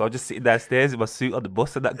game, so I was just sitting downstairs in my suit on the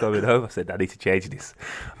bus and that going home. I said, I need to change this.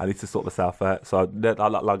 I need to sort myself out. So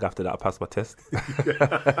not long after that, I passed my test.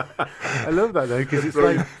 I love that though, because it's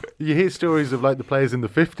like you hear stories of like the players in the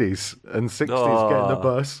 50s and 60s getting the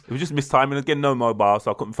bus. It was just mistiming. Again, no mobile,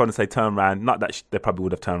 so I couldn't phone and say turn around. Not that they probably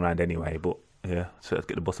would have turned around anyway, but yeah, so let's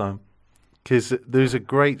get the bus home. Because there's a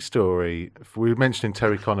great story. We were mentioning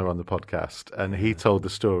Terry Connor on the podcast, and he told the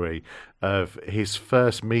story of his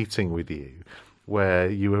first meeting with you, where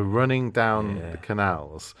you were running down the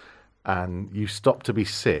canals and you stopped to be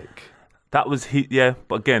sick. That was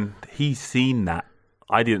but again, he's seen that.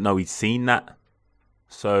 I didn't know he'd seen that.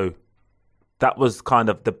 So that was kind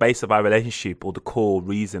of the base of our relationship, or the core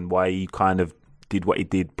reason why he kind of did what he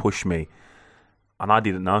did, push me. And I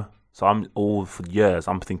didn't know. So for years,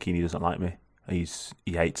 I'm thinking he doesn't like me. He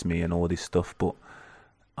hates me and all this stuff. But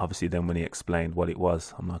obviously then when he explained what it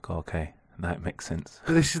was, I'm like, okay, now it makes sense.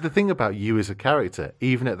 But this is the thing about you as a character,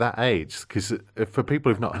 even at that age, because for people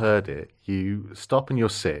who've not heard it, you stop and you're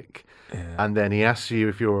sick, and then he asks you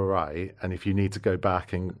if you're all right and if you need to go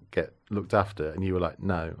back and get looked after, and you were like,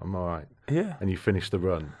 no, I'm all right. Yeah. And you finished the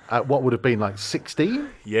run. At what would have been like 16?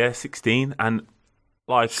 Yeah, 16. And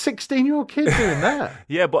like 16-year-old kid doing that.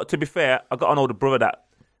 Yeah, but to be fair, I got an older brother that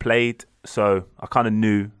played, so I kind of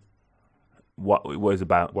knew what it was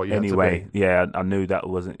about. What you anyway, had to be. Yeah, I knew that it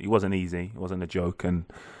wasn't easy. It wasn't a joke, and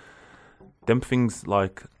them things,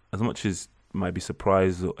 like, as much as you might be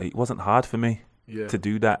surprised, it wasn't hard for me to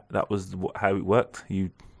do that. That was how it worked.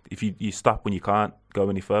 If you stop when you can't go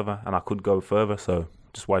any further, and I could go further, so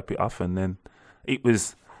just wipe it off, and then it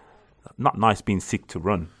was not nice being sick to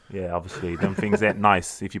run. Yeah, obviously, them things ain't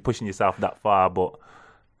nice if you're pushing yourself that far, but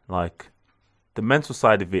like the mental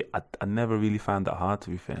side of it, I never really found that hard, to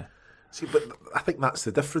be fair. See, but I think that's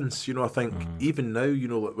the difference. I think even now,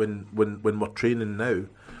 when we're training now,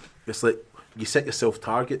 it's like you set yourself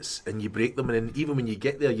targets and you break them, and then even when you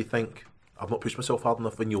get there, you think, I've not pushed myself hard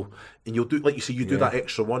enough, and you'll do, like you say, you do that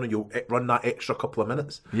extra one, and you'll run that extra couple of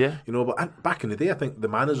minutes. Yeah. You know, but back in the day, I think the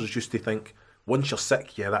managers used to think, once you're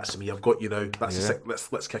sick, that's me, I've got you now. That's sick.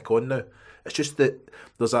 Let's kick on now. It's just that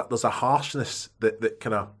there's a harshness that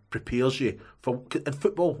kind of prepares you for. In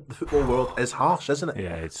football, the football world is harsh, isn't it?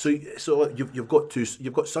 Yeah. So you've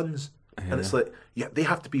got sons, and it's like they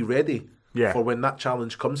have to be ready. Yeah. For when that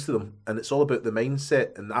challenge comes to them, and it's all about the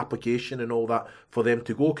mindset and the application and all that for them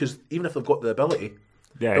to go. Because even if they've got the ability,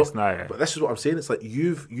 it's not. But this is what I'm saying. It's like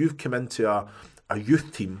you've come into a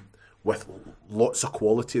youth team with lots of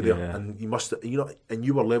quality there, and you must, and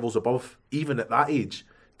you were levels above even at that age.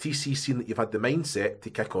 TC's seen that you've had the mindset to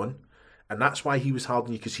kick on, and that's why he was hard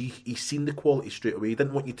on you, because he's seen the quality straight away. He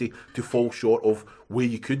didn't want you to fall short of where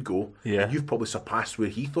you could go. Yeah, and you've probably surpassed where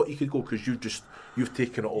he thought you could go, because you've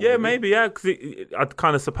taken it all. Yeah, maybe. Yeah, because I'd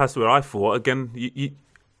kind of surpassed where I thought. Again, you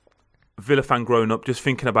Villa fan growing up, just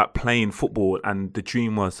thinking about playing football, and the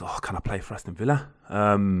dream was, can I play for Aston Villa?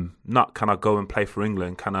 Not can I go and play for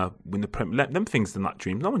England? Can I win the Premier? Them things are not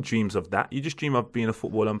dreams. No one dreams of that. You just dream of being a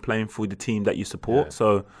footballer and playing for the team that you support. Yeah.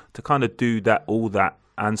 So to kind of do that, all that,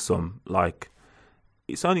 and some, like,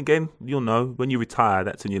 it's only again, you'll know when you retire.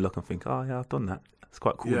 That's when you look and think, oh yeah, I've done that. It's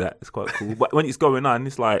quite cool. That it's quite cool. But when it's going on,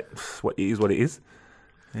 it's like, what it is, what it is.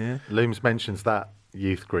 Yeah. Looms mentions that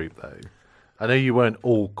youth group though. I know you weren't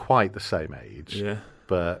all quite the same age. Yeah.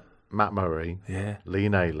 But Matt Murray, Lee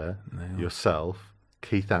Naylor, yourself,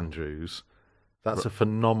 Keith Andrews. That's a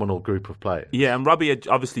phenomenal group of players. Yeah, and Robbie had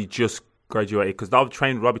obviously just graduated, because I've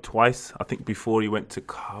trained Robbie twice, I think, before he went to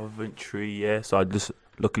Coventry. Yeah, so I just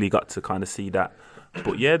luckily got to kind of see that.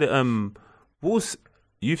 But yeah, the Wolves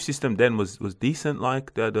youth system then was decent.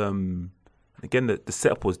 Like that. Again, the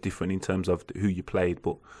setup was different in terms of who you played.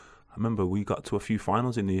 But I remember we got to a few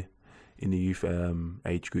finals in the youth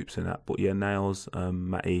age groups and that. But yeah, Nails,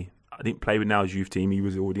 Matty. I didn't play with Nails' youth team. He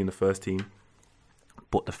was already in the first team.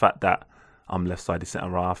 But the fact that I'm left-sided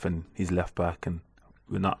centre half and he's left back, and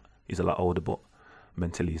we're not. He's a lot older, but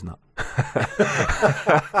mentally he's not.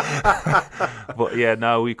 But yeah,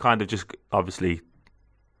 no, we kind of just obviously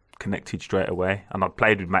connected straight away. And I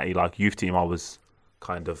played with Matty, like youth team. I was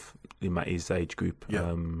kind of in Matty's age group.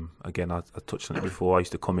 Yeah. Again, I touched on it before. I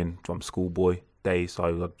used to come in from schoolboy days,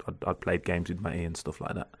 so I'd played games with Matty and stuff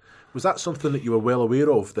like that. Was that something that you were well aware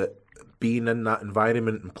of, that being in that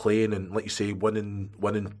environment and playing and, like you say, winning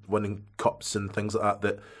cups and things like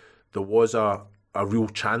that there was a real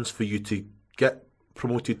chance for you to get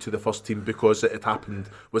promoted to the first team because it had happened?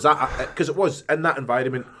 Was that because it was in that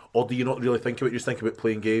environment, or do you not really think about it? You just think about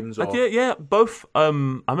playing games? Or? Yeah, both. I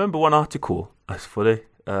remember one article. That's funny.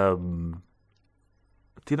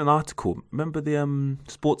 Did an article. Remember the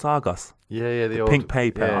Sports Argos? Yeah, the pink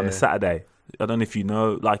paper on the Saturday. I don't know if you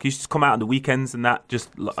know. Like, it used to come out on the weekends and that.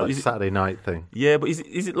 Just like Saturday night thing. Yeah, but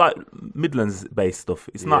is it like Midlands based stuff?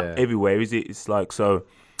 It's not everywhere, is it? It's like, so.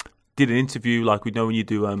 Did an interview, like we know when you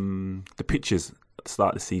do the pictures at the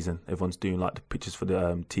start of the season, everyone's doing like the pictures for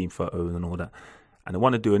the team photos and all that, and I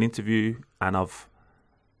want to do an interview, and I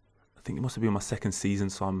think it must have been my second season,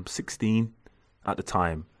 so I'm 16 at the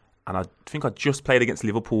time, and I think I just played against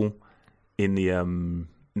Liverpool in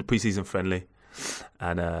the pre-season friendly,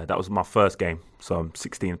 and that was my first game, so I'm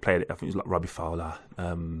 16, played it. I think it was like Robbie Fowler,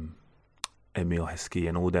 Emil Heskey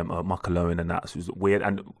and all them, Michael Owen and that. So it was weird.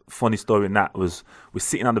 And funny story in that was we're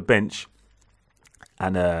sitting on the bench,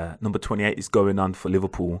 and number 28 is going on for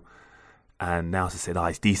Liverpool, and now I said,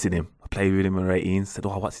 it's decent him. I played with him when we were 18. Said,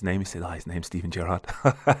 what's his name? He said, his name's Steven Gerrard.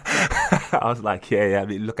 I was like, yeah, I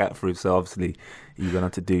mean, look out for him. So obviously he went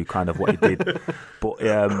on to do kind of what he did.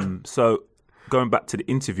 But so going back to the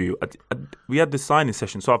interview, we had the signing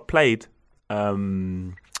session. So I've played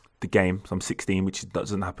the game, so I'm 16, which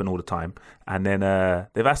doesn't happen all the time, and then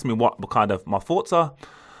they've asked me what kind of my thoughts are,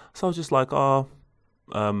 so I was just like,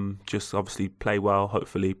 just obviously play well,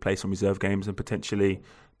 hopefully play some reserve games and potentially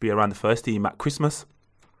be around the first team at Christmas.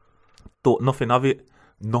 Thought nothing of it,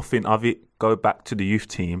 go back to the youth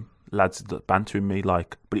team, lads bantering me,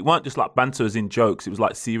 like, but it weren't just like banter as in jokes, it was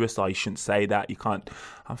like serious, you shouldn't say that, you can't.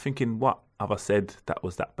 I'm thinking, what have I said that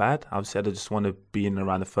was that bad? I've said I just want to be in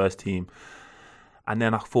around the first team. And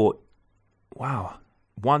then I thought, wow,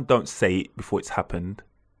 one, don't say it before it's happened,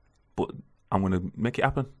 but I'm going to make it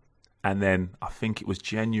happen. And then I think it was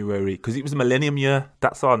January, because it was a Millennium year.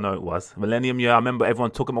 That's how I know it was. Millennium year. I remember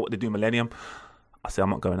everyone talking about what they do Millennium. I said,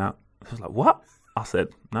 I'm not going out. I was like, what? I said,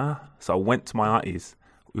 nah. So I went to my aunties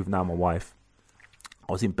with now my wife.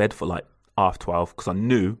 I was in bed for like 12:30 because I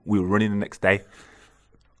knew we were running the next day.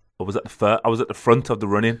 I was at the front of the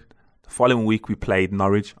running. The following week we played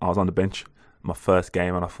Norwich. I was on the bench. my first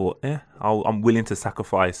game, and I thought, I'm willing to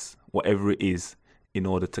sacrifice whatever it is in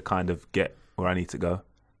order to kind of get where I need to go.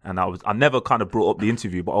 And I never kind of brought up the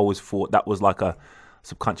interview, but I always thought that was like a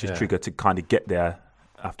subconscious trigger to kind of get there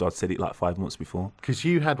after I'd said it like 5 months before. Because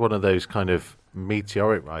you had one of those kind of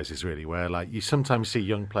meteoric rises, really, where like you sometimes see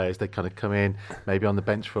young players, they kind of come in, maybe on the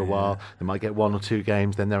bench for a while, they might get 1 or 2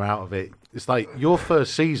 games, then they're out of it. It's like your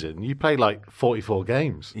first season, you played like 44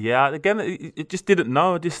 games. Yeah, again, it just didn't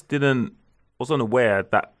know. Wasn't aware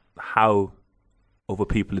that how other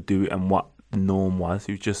people would do it and what the norm was.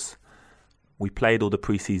 It was just, we played all the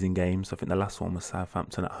pre-season games. I think the last one was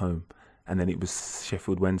Southampton at home, and then it was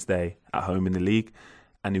Sheffield Wednesday at home in the league.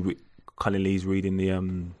 And Colin Lee's reading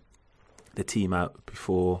the team out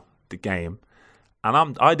before the game,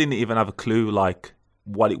 and I didn't even have a clue like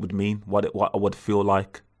what it would mean, what I would feel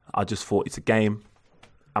like. I just thought, it's a game.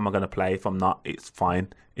 Am I going to play? If I'm not, it's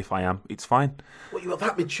fine. If I am, it's fine. Well, you were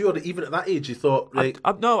that mature that even at that age you thought, right?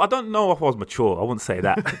 No, I don't know if I was mature. I wouldn't say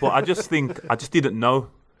that, but I just think I just didn't know.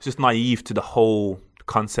 It's just naive to the whole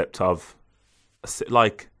concept of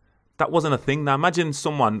like that wasn't a thing. Now imagine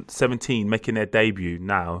someone 17 making their debut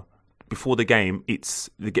now. Before the game,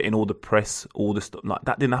 they're getting all the press, all the stuff. Like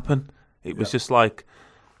that didn't happen. It was just like,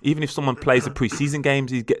 even if someone plays the pre-season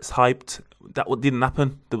games, he gets hyped. That didn't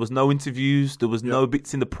happen. There was no interviews. There was no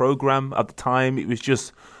bits in the program at the time. It was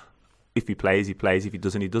just, if he plays, he plays. If he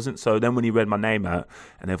doesn't, he doesn't. So then when he read my name out,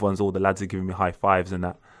 and all the lads are giving me high fives and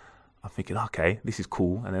that, I'm thinking, okay, this is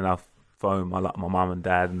cool. And then I'll phone my mum and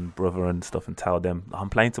dad and brother and stuff and tell them I'm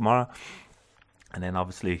playing tomorrow. And then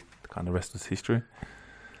obviously, the kind of rest was history.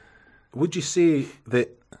 Would you say that,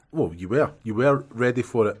 well, you were ready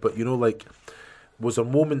for it, but like, was there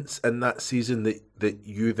moments in that season that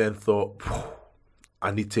you then thought,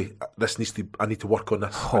 I need to work on this. I need to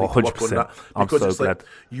work on that. Because I'm so it's glad. Like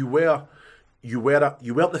you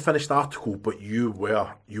weren't the finished article, but you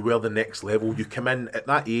were the next level. You come in at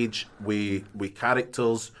that age with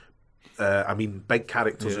characters, big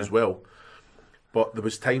characters as well. But there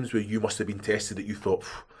was times where you must have been tested that you thought,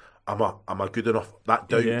 am I good enough? That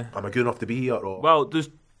doubt, am I good enough to be here? Or? Well, there's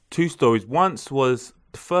 2 stories. Once was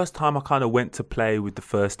the first time I kind of went to play with the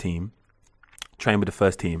first team, train with the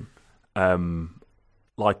first team.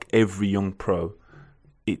 Like every young pro,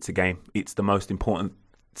 it's a game. It's the most important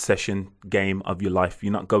game of your life.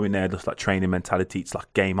 You're not going there just like training mentality. It's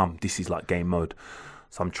like game. This is like game mode.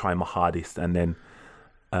 So I'm trying my hardest. And then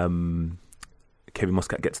Kevin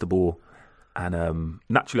Muscat gets the ball. And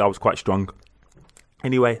naturally, I was quite strong.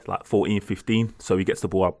 Anyway, like 14, 15. So he gets the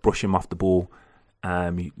ball. I brush him off the ball. He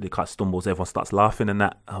kind of stumbles. Everyone starts laughing and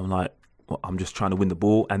that. I'm like, well, I'm just trying to win the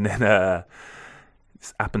ball. And then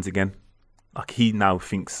this happens again. Like he now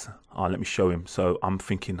thinks, let me show him. So I'm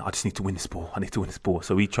thinking, I just need to win this ball. I need to win this ball.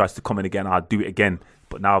 So he tries to come in again. I'll do it again.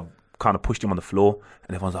 But now I've kind of pushed him on the floor.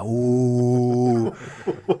 And everyone's like, ooh.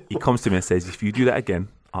 He comes to me and says, if you do that again,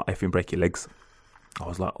 I'll effing break your legs. I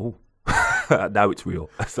was like, oh. Now it's real.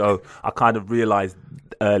 So I kind of realised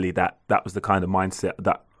early that was the kind of mindset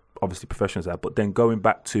that obviously professionals have. But then going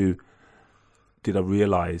back to, did I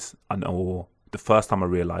realise, or the first time I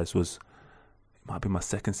realised was, it might be my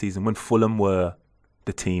second season, when Fulham were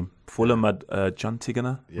the team. Fulham had John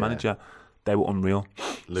Tigana, manager. They were unreal.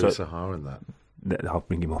 Louis Sahar and that. I'll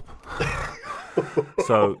bring him up.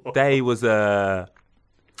 So they was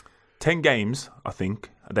 10 games, I think.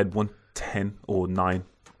 They'd won 10 or 9.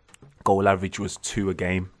 Goal average was 2 a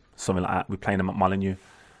game, something like that. We're playing them at Molineux,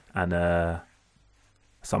 and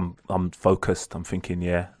so I'm focused. I'm thinking,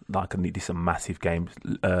 like I need these some massive games.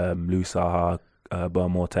 Louis Saha,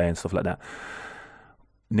 Burmourte and stuff like that.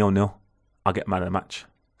 0-0. I get man of the match.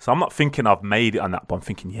 So I'm not thinking I've made it on that, but I'm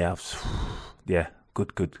thinking,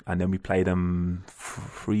 good. And then we play them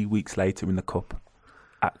 3 weeks later in the Cup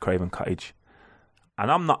at Craven Cottage. And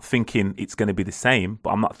I'm not thinking it's going to be the same, but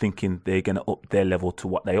I'm not thinking they're going to up their level to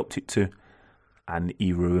what they upped it to. And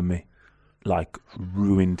he ruined me. Like,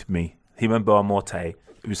 ruined me. Him and Burmourte,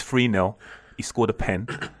 it was 3-0. He scored a pen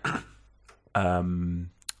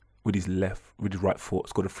with his right foot,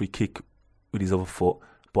 scored a free kick with his other foot.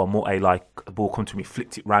 Burmourte, like, the ball come to me,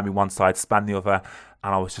 flicked it round me one side, span the other.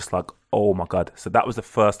 And I was just like, oh my God. So that was the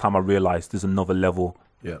first time I realised there's another level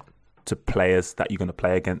to players that you're going to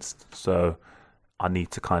play against. So I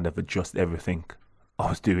need to kind of adjust everything I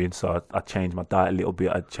was doing. So I changed my diet a little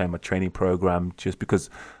bit. I changed my training program just because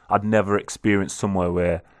I'd never experienced somewhere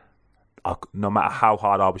where no matter how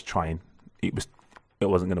hard I was trying, it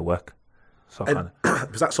wasn't going to work. So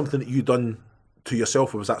was that something that you done to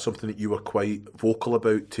yourself, or was that something that you were quite vocal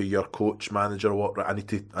about to your coach, manager, or what? Right, I need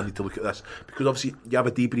to look at this, because obviously you have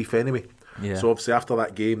a debrief anyway. Yeah. So obviously after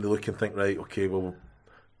that game, they look and think, right, okay, well,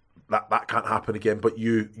 that can't happen again. But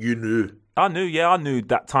you knew. I knew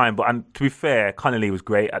that time. And to be fair, Connolly was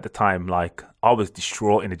great at the time. Like, I was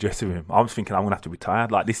distraught in the dressing room. I was thinking I'm gonna have to retire.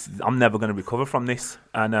 Like, I'm never gonna recover from this.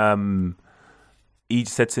 And he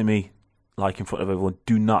said to me, like in front of everyone,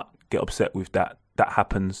 do not get upset with that. That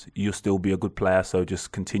happens. You'll still be a good player. So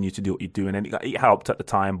just continue to do what you're doing. And it helped at the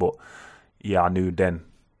time. But yeah, I knew then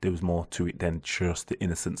there was more to it than just the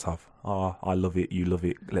innocence of, oh, I love it, you love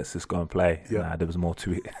it, let's just go and play. Yeah. Nah, there was more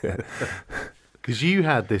to it. Because you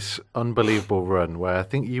had this unbelievable run where I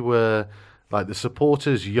think you were like the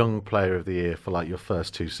supporters' young player of the year for like your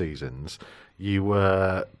first 2 seasons. You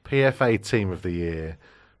were PFA team of the year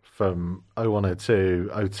from 01-02,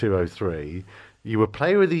 02-03. You were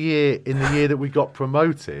player of the year in the year that we got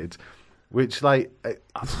promoted, which like...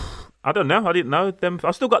 I don't know. I didn't know them. I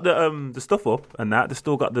still got the stuff up and that. They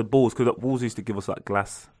still got the balls because Wolves used to give us like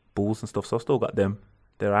glass balls and stuff. So I still got them.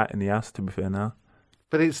 They're out in the house, to be fair now.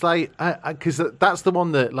 But it's like because that's the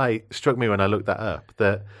one that like struck me when I looked that up.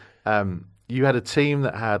 That you had a team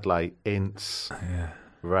that had like Ince,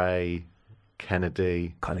 Ray,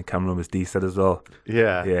 Kennedy, Colin Cameron was decent as well.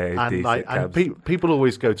 Yeah, and like people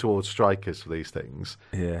always go towards strikers for these things.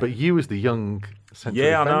 Yeah, but you was the young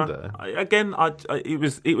central defender.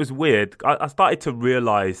 It was weird. I started to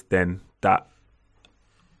realise then that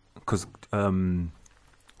because John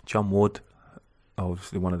Wood,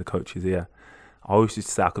 obviously one of the coaches here, I always used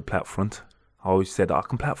to say I could play up front. I always said I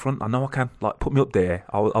can play up front. I know I can. Like, put me up there.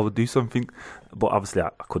 I would do something, but obviously I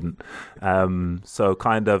couldn't. So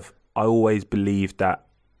kind of, I always believed that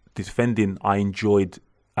defending I enjoyed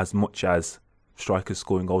as much as strikers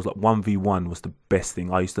scoring goals. Like 1v1 was the best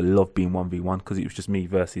thing. I used to love being 1v1 because it was just me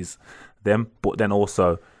versus them. But then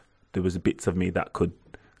also there was bits of me that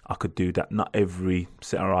I could do that not every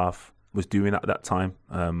centre half was doing at that time.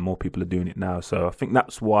 More people are doing it now. So I think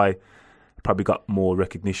that's why I probably got more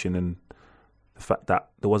recognition, and the fact that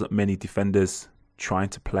there wasn't many defenders trying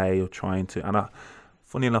to play or trying to. And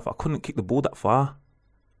funny enough, I couldn't kick the ball that far.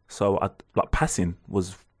 So passing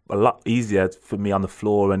was a lot easier for me on the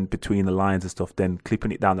floor and between the lines and stuff than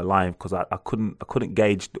clipping it down the line because I couldn't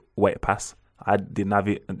gauge the way to pass. I didn't have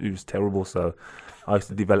it, and it was terrible. So I used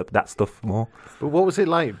to develop that stuff more. But what was it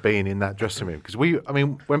like being in that dressing room? Because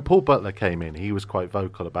when Paul Butler came in, he was quite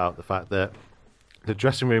vocal about the fact that the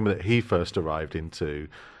dressing room that he first arrived into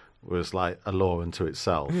was like a law unto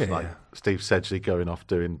itself. Yeah. Like Steve Sedgley going off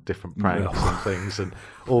doing different pranks and things and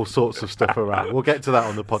all sorts of stuff around. We'll get to that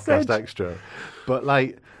on the podcast extra. But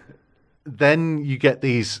like, then you get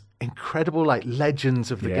these incredible like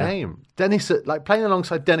legends of the game. Dennis, like playing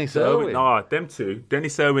alongside Dennis Irwin. No, them two,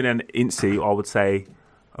 Dennis Irwin and Ince, I would say,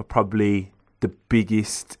 are probably the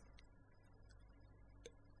biggest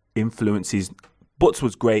influences. Butts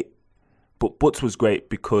was great, but Butts was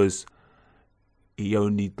great because he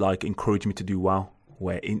only like encouraged me to do well.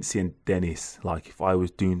 Where Ince and Dennis, like if I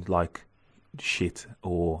was doing like shit,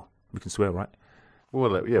 or we can swear, right?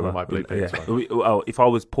 Well, yeah, we might bleep it. Yeah. If I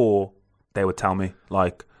was poor, they would tell me.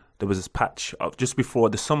 Like there was this patch of just before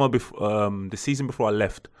the summer, the season before I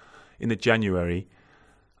left in the January,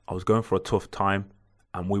 I was going for a tough time,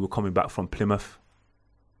 and we were coming back from Plymouth,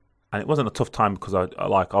 and it wasn't a tough time because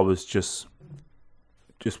I was just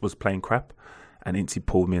was playing crap, and Ince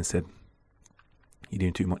pulled me and said, "You're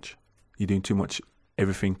doing too much. You're doing too much.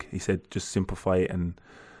 Everything." He said, "Just simplify it and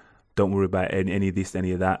don't worry about any of this,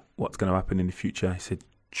 any of that. What's going to happen in the future?" He said,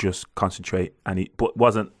 "Just concentrate." And he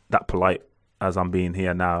wasn't that polite as I'm being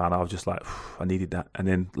here now. And I was just like, I needed that. And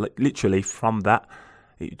then literally from that,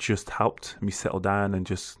 it just helped me settle down and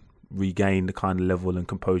just regain the kind of level and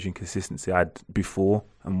composure and consistency I had before,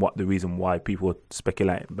 and what the reason why people were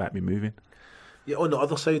speculating about me moving. Yeah, on the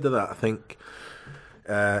other side of that, I think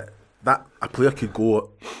that a player could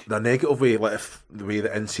go the negative way, like if the way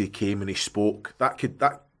that Ince came and he spoke, that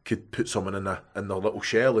could put someone in their little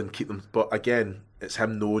shell and keep them. But again, it's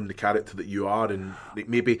him knowing the character that you are, and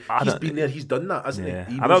maybe he's been there, he's done that, hasn't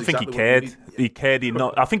he? I don't think he cared. He cared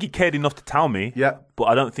enough. I think he cared enough to tell me. Yeah, but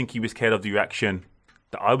I don't think he was scared of the reaction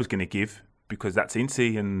that I was going to give, because that's Ince.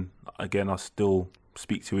 And again, I still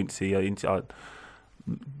speak to Ince.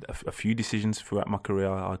 A few decisions throughout my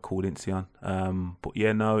career I called Ince on. But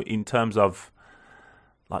yeah, no, in terms of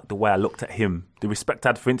like the way I looked at him, the respect I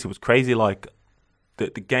had for Ince was crazy. Like the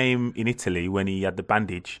game in Italy when he had the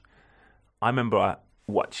bandage, I remember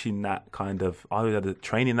watching that kind of. I was at the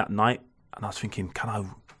training that night, and I was thinking, can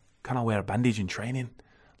I wear a bandage in training,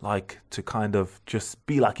 like to kind of just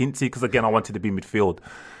be like Ince? Because again, I wanted to be midfield,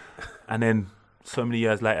 and then so many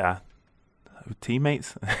years later,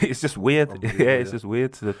 teammates. It's just weird. It's just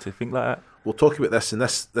weird to think like that. We'll talk about this, and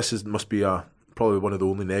this must be probably one of the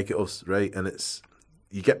only negatives, right? And it's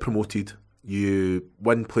you get promoted, you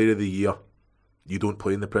win Player of the Year, you don't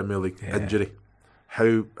play in the Premier League, injury.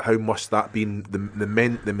 How must that be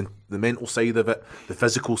the mental side of it, the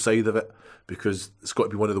physical side of it? Because it's got to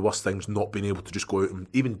be one of the worst things not being able to just go out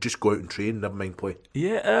and train, never mind play.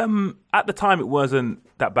 Yeah, at the time it wasn't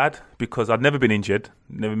that bad because I'd never been injured,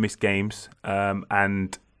 never missed games,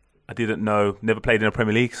 and I didn't know, never played in a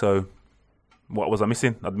Premier League, so what was I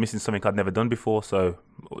missing? I'd missing something I'd never done before, so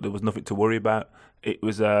there was nothing to worry about. It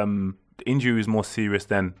was the injury was more serious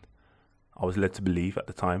than I was led to believe at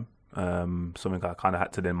the time. Something I kind of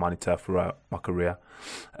had to then monitor throughout my career.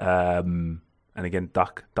 And again,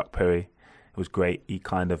 Duck Perry, it was great. He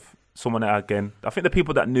kind of, someone that again, I think the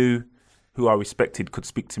people that knew who I respected could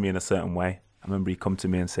speak to me in a certain way. I remember he come to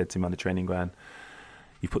me and said to me on the training ground,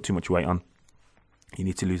 "You've put too much weight on. You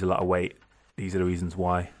need to lose a lot of weight. These are the reasons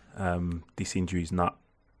why. This injury is not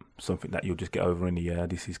something that you'll just get over in a year.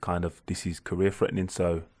 This is career threatening."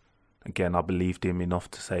 So again, I believed him enough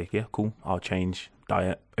to say, yeah, cool, I'll change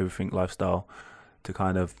diet, everything, lifestyle, to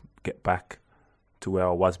kind of get back to where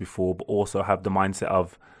I was before, but also have the mindset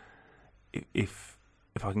of if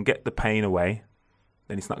I can get the pain away,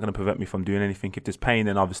 then it's not going to prevent me from doing anything. If there's pain,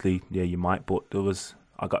 then obviously, yeah, you might, but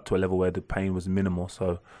I got to a level where the pain was minimal,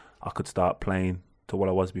 so I could start playing to what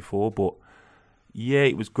I was before. But yeah,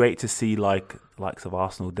 it was great to see likes of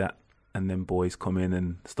Arsenal and then boys come in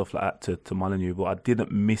and stuff like that to Molyneux, but I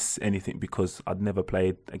didn't miss anything because I'd never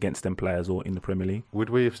played against them players or in the Premier League. Would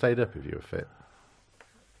we have stayed up if you were fit?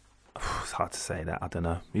 It's hard to say that. I don't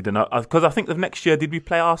know. You don't know, because I think the next year, did we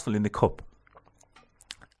play Arsenal in the Cup?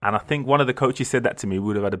 And I think one of the coaches said that to me, we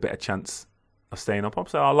would have had a better chance of staying up.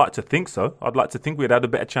 So I'd like to think so. I'd like to think we'd had a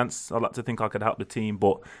better chance. I'd like to think I could help the team.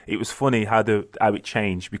 But it was funny how it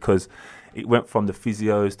changed, because it went from the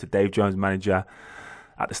physios to Dave Jones, manager,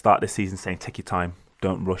 at the start of the season saying, take your time,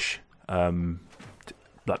 don't rush,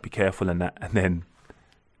 be careful and that. And then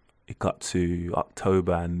it got to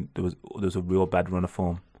October and there was a real bad run of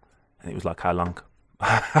form. And it was like, how long?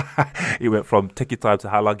 It went from take your time to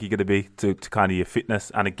how long you're going to be to kind of your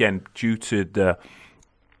fitness. And again, due to the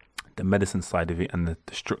medicine side of it and the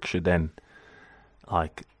structure then,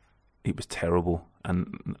 it was terrible.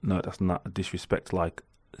 And no, that's not a disrespect.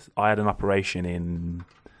 I had an operation in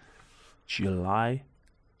July.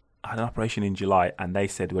 And they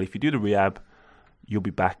said, well, if you do the rehab, you'll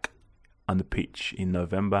be back on the pitch in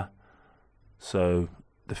November. So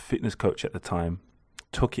the fitness coach at the time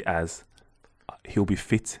took it as he'll be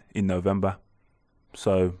fit in November.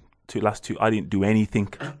 So last two, I didn't do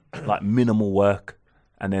anything, minimal work.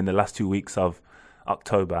 And then the last 2 weeks of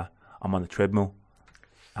October, I'm on the treadmill.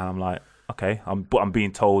 And I'm like, okay, but I'm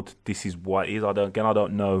being told this is what it is. I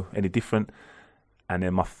don't know any different. And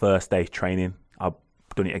then my first day training, I've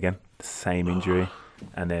done it again, the same injury.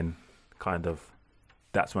 And then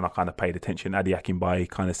that's when I kind of paid attention. Adi Akinbaye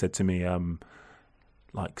kind of said to me,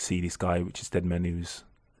 see this guy, which is Stedman, who's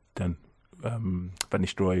done Van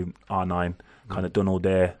Nistelrooy, R9, kind of done all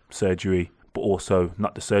their surgery, but also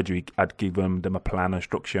not the surgery. I'd given them a plan and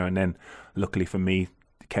structure. And then luckily for me,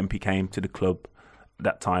 Kempy came to the club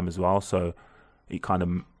that time as well. So it kind of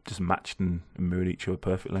just matched and mirrored each other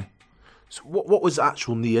perfectly. So what was the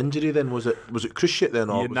actual knee injury then? Was it cruciate then?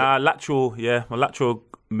 Or lateral. Yeah, my lateral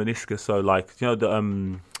meniscus. So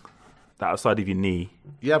the outside of your knee.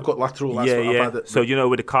 Yeah, I've got lateral. That's what I've had it. So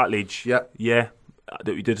with the cartilage. Yeah.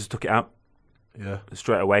 They just took it out. Yeah.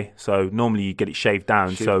 Straight away. So normally you get it shaved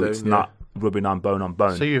down, it's not rubbing on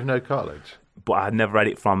bone. So you have no cartilage. But I had never had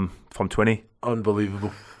it from 20.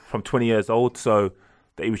 Unbelievable. From 20 years old. So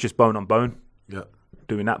it was just bone on bone. Yeah.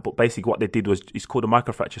 Doing that, but basically what they did was, it's called a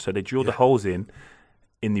microfracture. So they drilled the holes in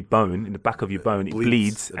the bone, in the back of your bone. It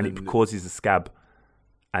bleeds and it causes a scab,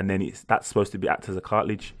 and then that's supposed to act as a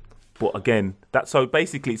cartilage. But again, so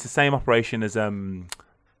basically it's the same operation as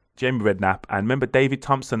Jamie Redknapp, and remember David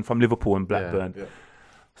Thompson from Liverpool and Blackburn. Yeah.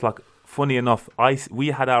 It's funny enough, we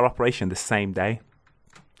had our operation the same day.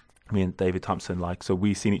 Me and David Thompson, so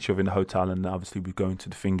we seen each other in the hotel, and obviously we going to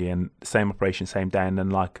the thingy, and same operation, same day, and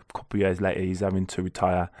then a couple of years later, he's having to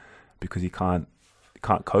retire because he can't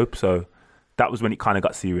cope. So that was when it kind of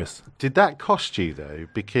got serious. Did that cost you though?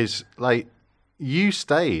 Because you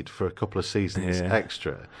stayed for a couple of seasons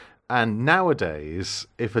extra, and nowadays,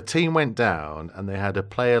 if a team went down and they had a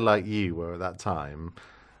player like you were at that time,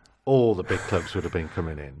 all the big clubs would have been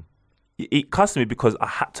coming in. It cost me because I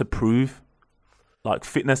had to prove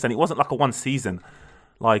fitness, and it wasn't a one season.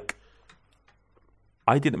 I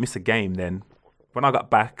didn't miss a game then. When I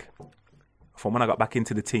got back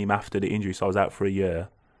into the team after the injury, so I was out for a year,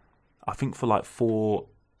 I think for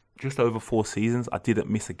just over 4 seasons, I didn't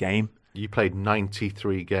miss a game. You played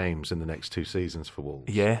 93 games in the next 2 seasons for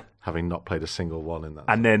Wolves. Yeah. Having not played a single one in that.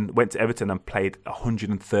 And then went to Everton and played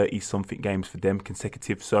 130-something games for them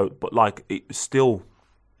consecutive. So, but like, it was still,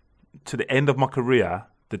 to the end of my career,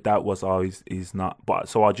 the doubt was, he's not. But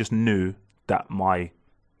so I just knew that my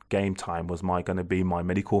game time was going to be my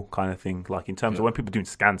medical kind of thing. Like in terms of when people are doing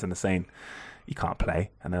scans and they're saying, you can't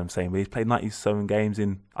play. And then I'm saying, well, he's played 97 games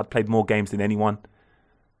I'd played more games than anyone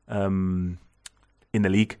in the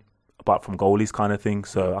league, apart from goalies kind of thing.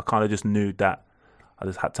 So I kind of just knew that I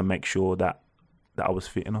just had to make sure that I was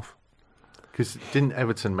fit enough. Because didn't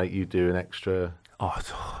Everton make you do an extra... Oh, it's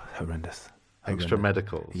horrendous. Extra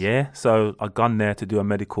medicals? Yeah, so I'd gone there to do a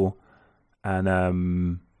medical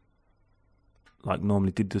and like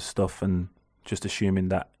normally did this stuff and just assuming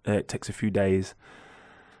that it takes a few days,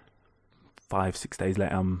 5-6 days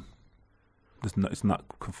later, it's not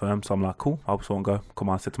confirmed. So I'm like, cool, I just won't go. Come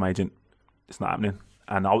on, I said to my agent, it's not happening.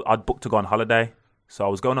 And I'd booked to go on holiday. So I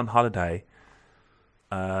was going on holiday,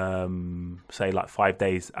 say like 5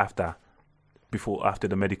 days after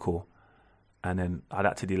the medical. And then I'd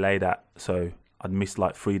had to delay that. So I'd missed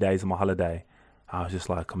like 3 days of my holiday. I was just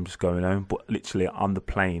like, I'm just going home. But literally on the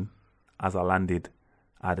plane, as I landed,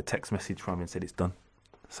 I had a text message from him and said it's done.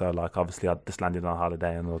 So like obviously I just landed on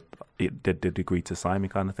holiday and it did agree to sign me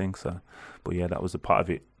kind of thing. So, but yeah, that was a part of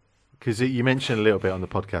it. Because you mentioned a little bit on the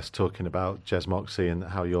podcast talking about Jez Moxey and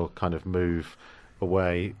how your kind of move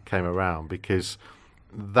away came around, because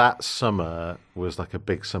that summer was like a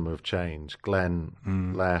big summer of change. Glenn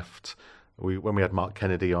left. When we had Mark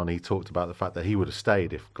Kennedy on, he talked about the fact that he would have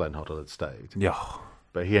stayed if Glenn Hoddle had stayed. Yeah.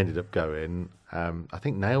 But he ended up going. I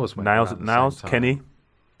think Nails went. Nails, Kenny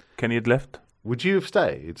had left. Would you have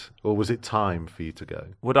stayed, or was it time for you to go?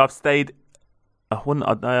 Would I have stayed? I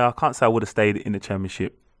wouldn't. I can't say I would have stayed in the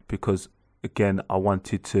Championship because, again, I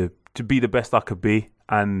wanted to be the best I could be,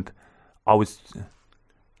 and I was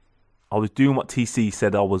doing what TC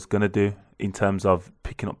said I was gonna do in terms of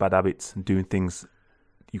picking up bad habits and doing things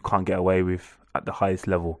you can't get away with at the highest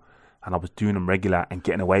level, and I was doing them regular and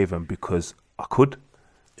getting away with them because I could.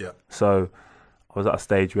 Yeah. So I was at a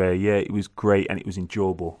stage where, yeah, it was great and it was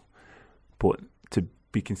enjoyable, but to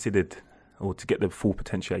be considered or to get the full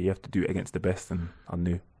potential, you have to do it against the best, and I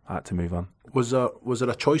knew I had to move on. Was there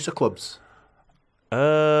a choice of clubs?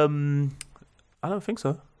 I don't think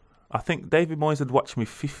so. I think David Moyes had watched me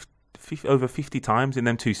over 50 times in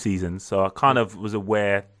them 2 seasons, so I kind of was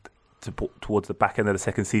aware towards the back end of the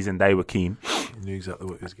second season they were keen. You knew exactly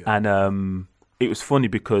what he was getting. And it was funny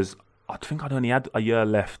because I think I'd only had a year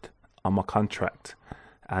left on my contract,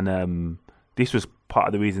 and this was part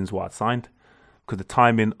of the reasons why I'd signed, because the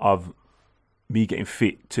timing of me getting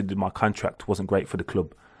fit to do my contract wasn't great for the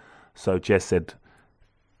club. So Jez said,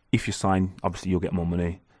 if you sign, obviously you'll get more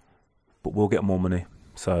money, but we'll get more money.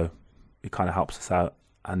 So it kind of helps us out.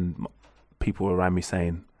 And people were around me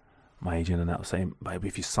saying, my agent and that was saying, baby,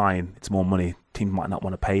 if you sign, it's more money. Teams might not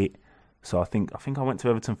want to pay it. So I think I went to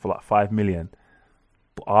Everton for like 5 million,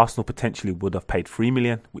 but Arsenal potentially would have paid 3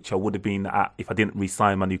 million, which I would have been at if I didn't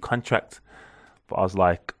re-sign my new contract. But I was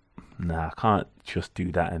like, nah, I can't just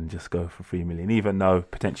do that and just go for 3 million, even though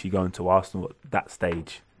potentially going to Arsenal at that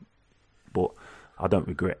stage. But I don't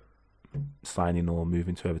regret signing or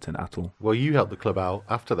moving to Everton at all. Well, you helped the club out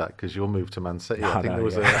after that because your move to Man City. I think there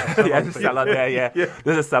was there's a salad there. Yeah,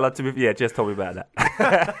 there's a salad to be. Yeah, just told me about that.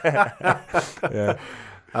 Yeah.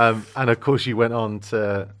 And of course, you went on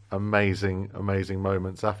to amazing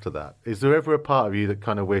moments after that. Is there ever a part of you that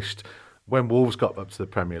kind of wished, when Wolves got up to the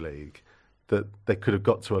Premier League, that they could have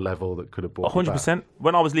got to a level that could have brought 100%.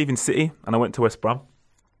 When I was leaving City and I went to West Brom,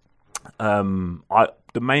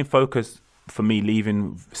 the main focus for me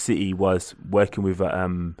leaving City was working with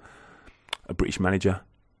a British manager.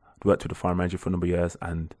 I worked with a foreign manager for a number of years,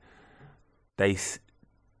 and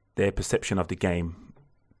their perception of the game,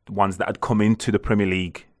 the ones that had come into the Premier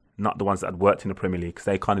League, not the ones that had worked in the Premier League, because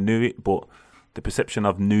they kind of knew it, but the perception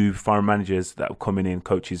of new foreign managers that were coming in,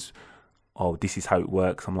 coaches, oh, this is how it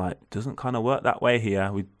works. I'm like, it doesn't kind of work that way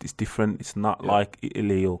here. It's different. It's not like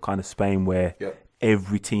Italy or kind of Spain where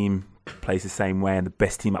every team plays the same way and the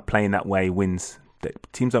best team at playing that way wins.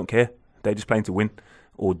 Teams don't care. They're just playing to win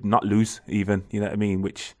or not lose even, you know what I mean,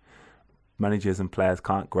 which managers and players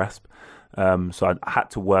can't grasp. So I had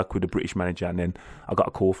to work with a British manager, and then I got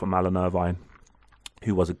a call from Alan Irvine,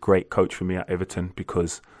 who was a great coach for me at Everton,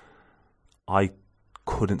 because I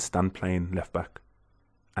couldn't stand playing left back,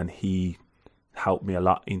 and he helped me a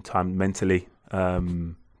lot in time mentally,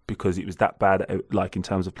 because it was that bad, like in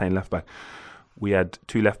terms of playing left back. We had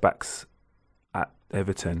 2 left backs at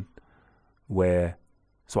Everton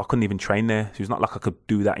so I couldn't even train there. So it's not like I could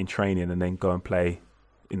do that in training and then go and play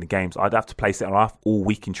in the games, I'd have to play centre half all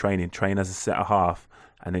week in training, train as a centre half,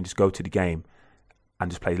 and then just go to the game and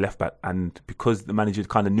just play left back. And because the manager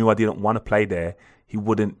kind of knew I didn't want to play there, he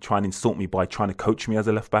wouldn't try and insult me by trying to coach me as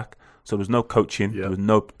a left back. So there was no coaching, there was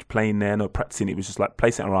no playing there, no practicing. It was just like play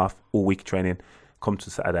centre half all week training. Come to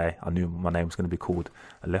Saturday, I knew my name was going to be called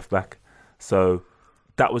a left back. So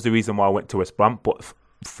that was the reason why I went to West Brom. But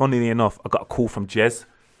funnily enough, I got a call from Jez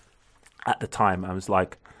at the time. I was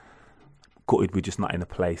like, gutted we're just not in a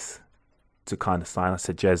place to kind of sign. I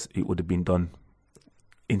said, Jez, it would have been done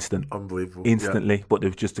Unbelievable. Instantly, but there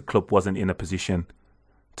was just the club wasn't in a position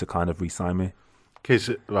to kind of re-sign me. Because,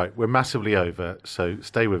 right, we're massively over, so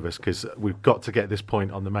stay with us because we've got to get this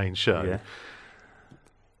point on the main show. Yeah.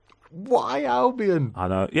 Why Albion? I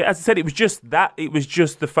know. Yeah, as I said, it was just that. It was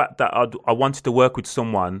just the fact that I wanted to work with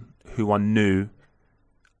someone who I knew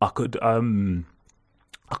I could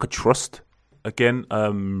trust again.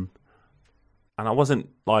 And I wasn't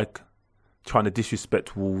like trying to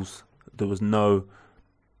disrespect Wolves. There was no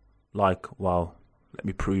like, well, let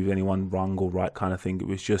me prove anyone wrong or right kind of thing. It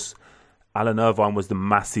was just Alan Irvine was the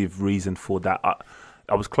massive reason for that.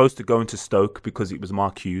 I was close to going to Stoke because it was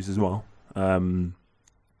Mark Hughes as well.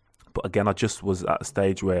 But again, I just was at a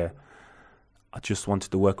stage where I just wanted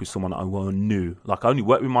to work with someone I knew. Like I only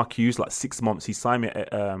worked with Mark Hughes like 6 months. He signed me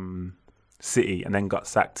at City and then got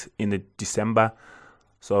sacked in December.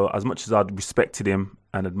 So as much as I'd respected him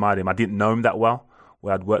and admired him, I didn't know him that well.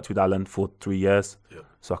 Where I'd worked with Alan for 3 years,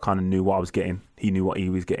 so I kind of knew what I was getting. He knew what he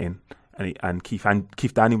was getting, and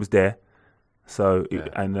Keith Downey was there. So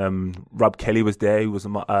Rob Kelly was there. He was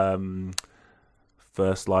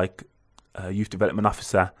first youth development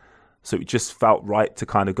officer. So it just felt right to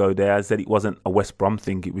kind of go there. I said it wasn't a West Brom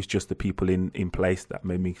thing. It was just the people in place that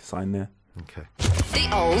made me sign there. Okay. The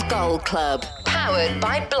Old Gold Club, powered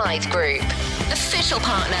by Blythe Group, official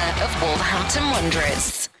partner of Wolverhampton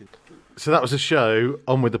Wanderers. So that was a show.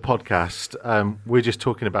 On with the podcast. We're just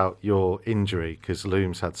talking about your injury because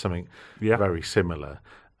Looms had something very similar.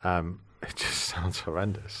 It just sounds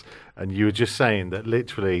horrendous. And you were just saying that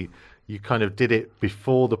literally you kind of did it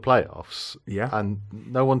before the playoffs. Yeah. And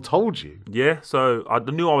no one told you. Yeah. So I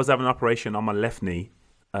knew I was having an operation on my left knee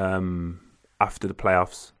after the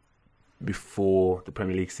playoffs, before the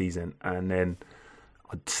Premier League season. And then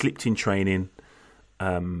I slipped in training.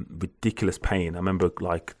 Ridiculous pain. I remember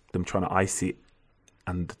them trying to ice it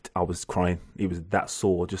and I was crying. It was that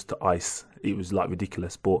sore just to ice. It was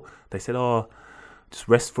ridiculous. But they said, just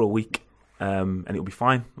rest for a week and it'll be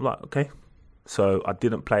fine. I'm like, okay. So I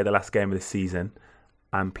didn't play the last game of the season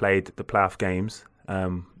and played the playoff games.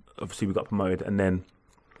 Obviously we got promoted and then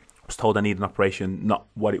I was told I needed an operation, not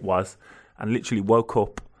what it was, and literally woke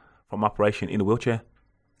up from operation in a wheelchair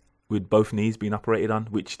with both knees being operated on,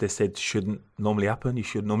 which they said shouldn't normally happen. You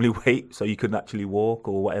should normally wait so you couldn't actually walk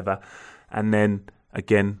or whatever. And then,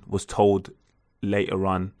 again, was told later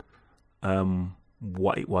on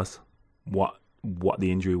what it was, what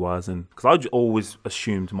the injury was. And because I always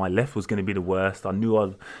assumed my left was going to be the worst. I knew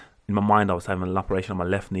in my mind I was having an operation on my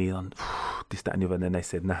left knee and this, that and the other. And then they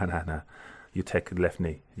said, nah, you take the left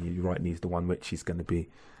knee. Your right knee is the one which is going to be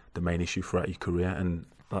the main issue throughout your career. And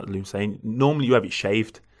like Loom's saying, normally you have it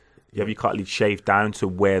shaved. You have your cartilage shaved down to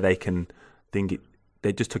where they can think it.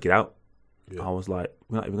 They just took it out. Yeah. I was like,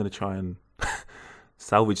 we're not even going to try and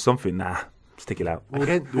salvage something. Nah, stick it out. Well,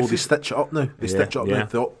 they stitch it up now. They stitch it up now.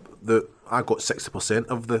 I got 60%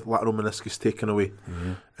 of the lateral meniscus taken away,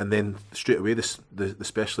 and then straight away the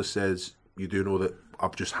specialist says, "You do know that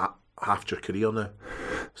I've just halved your career now."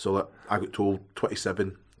 So I got told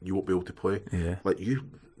 27, you won't be able to play. Yeah.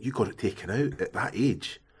 You got it taken out at that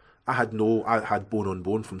age. I had bone on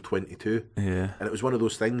bone from 22, and it was one of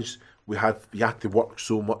those things. You had to work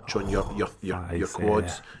so much on your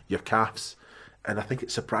quads, your calves, and I think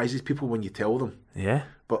it surprises people when you tell them. Yeah.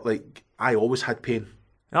 But I always had pain.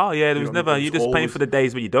 Oh yeah, there was never. You just paying for the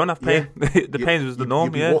days where you don't have pain. The pain was the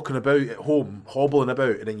norm. You'd be walking about at home, hobbling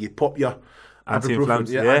about, and then you pop your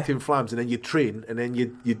anti-inflammatories, and then you train, and then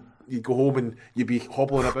you go home and you'd be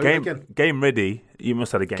hobbling about again. Game ready. You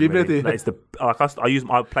must have a game ready. That's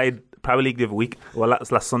I played Power League the other week. Well,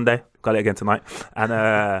 that's last Sunday. Got it again tonight.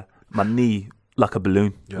 And my knee like a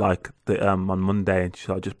balloon, on Monday. And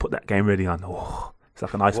so I just put that game ready on. Oh, it's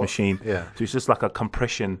like an ice machine. Yeah. So it's just like a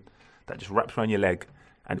compression that just wraps around your leg,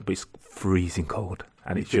 and it's freezing cold.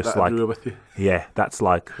 And it's just with you. Yeah, that's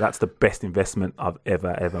the best investment I've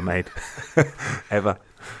ever made, ever.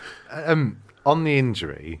 On the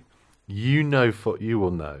injury, you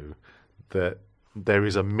will know that there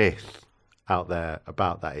is a myth out there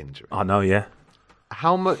about that injury. I know, yeah.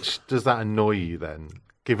 How much does that annoy you then?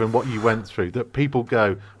 given what you went through, that people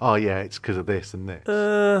go, oh yeah, it's because of this and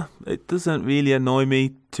this? It doesn't really annoy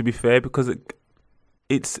me, to be fair, because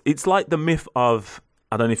it's like the myth of,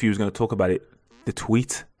 I don't know if you was going to talk about it, the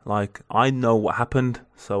tweet. Like, I know what happened,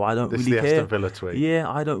 so I don't really care. This is the Aston Villa tweet. Yeah,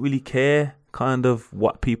 I don't really care kind of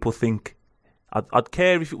what people think. I'd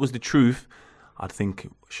care if it was the truth. I'd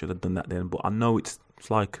think, should have done that then. But I know it's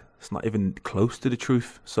not even close to the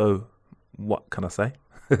truth. So what can I say?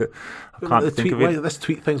 I can't think of it. This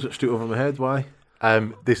tweet thing's went straight over my head. Why?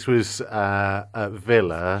 This was at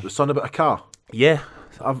Villa. The son about a car. Yeah.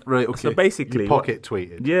 Right, okay. So basically, you pocket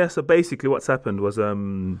tweeted. Yeah. So basically, what's happened was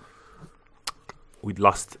we'd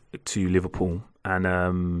lost to Liverpool,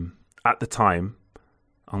 and at the time,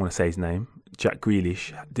 I'm going to say his name, Jack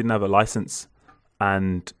Grealish, didn't have a license,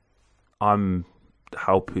 and I'm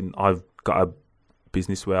helping. I've got a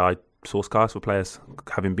business where I source cars for players,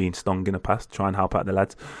 having been stung in the past, try and help out the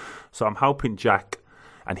lads. So I'm helping Jack,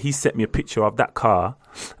 and he sent me a picture of that car,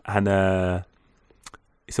 and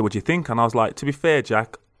he said, "What do you think?" And I was like, "To be fair,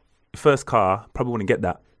 Jack, first car, probably wouldn't get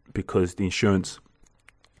that because the insurance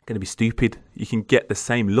going to be stupid. You can get the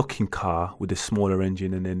same looking car with a smaller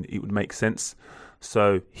engine, and then it would make sense."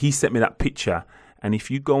 So he sent me that picture, and if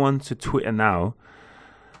you go onto Twitter now,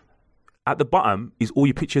 at the bottom is all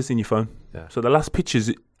your pictures in your phone. Yeah. So the last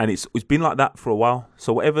pictures, and it's been like that for a while.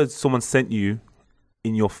 So whatever someone sent you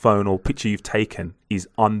in your phone or picture you've taken is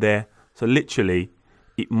on there. So literally,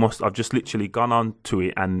 I've just literally gone on to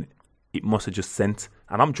it, and it must have just sent.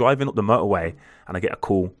 And I'm driving up the motorway, and I get a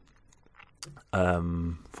call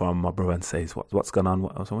from my brother and says, what's going on?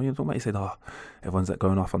 What are you talking about? He said, everyone's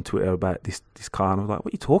going off on Twitter about this car. And I was like,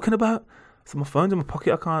 what are you talking about? So my phone's in my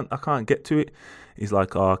pocket. I can't get to it. He's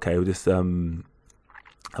like, okay, we'll just have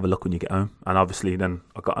a look when you get home. And obviously then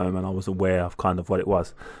I got home and I was aware of kind of what it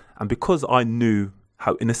was. And because I knew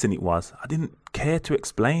how innocent it was, I didn't care to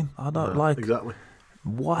explain. I don't exactly.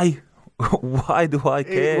 Why? Why do I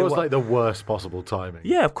care? It was like the worst possible timing.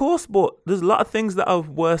 Yeah, of course, but there's a lot of things that are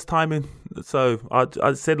worse timing. So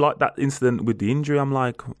I said, like that incident with the injury, I'm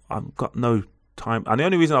like, I've got no time. And the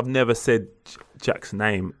only reason I've never said Jack's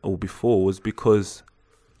name or before was because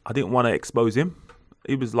I didn't want to expose him.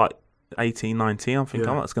 He was like 18, 19. I'm thinking,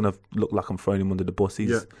 I'm not going to look like I'm throwing him under the bus.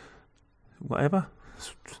 He's whatever.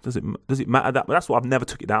 Does it matter that? But that's why I've never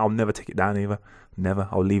took it down. I'll never take it down either. Never.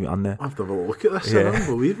 I'll leave it on there. I have to have a look at this. It's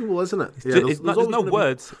unbelievable, isn't it? There's no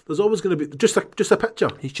words. There's always going to be just a picture.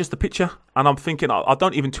 It's just a picture, and I'm thinking I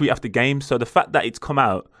don't even tweet after games. So the fact that it's come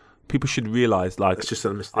out, people should realise, like, it's just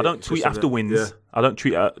a mistake. I don't tweet after wins. Yeah. I don't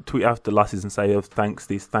tweet after losses and say, thanks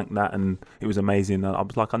this, thank that, and it was amazing. And I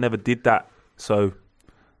was like, I never did that. So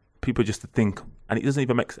people just think, and it doesn't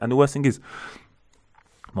even make. And the worst thing is,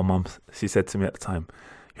 my mum, she said to me at the time,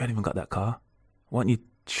 "You haven't even got that car. Why don't you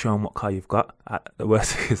show them what car you've got?" The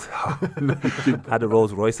worst thing is, I had a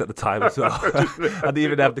Rolls Royce at the time as well. I didn't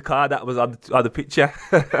even have the car that was on the picture.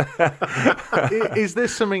 Is there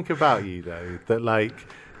something about you though that, like,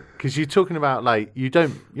 because you're talking about, like, you're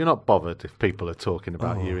not bothered if people are talking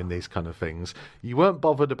about you in these kind of things. You weren't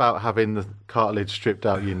bothered about having the cartilage stripped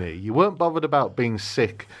out your knee. You weren't bothered about being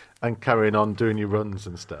sick and carrying on doing your runs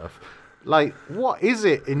and stuff. Like, what is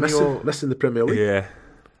it in missing the Premier League?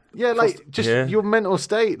 Yeah, like, just your mental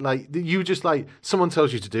state. Like, you just, like, someone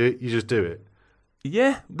tells you to do it, you just do it.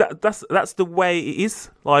 Yeah, that's the way it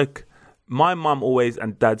is. Like, my mum always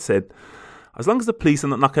and dad said, as long as the police are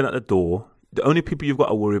not knocking at the door, the only people you've got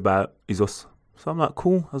to worry about is us. So I'm like,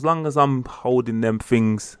 cool. As long as I'm holding them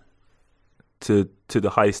things to the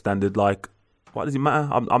highest standard, like, what does it matter?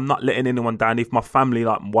 I'm not letting anyone down. If my family,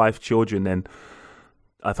 like my wife, children, then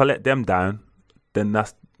if I let them down, then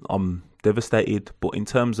I'm devastated. But in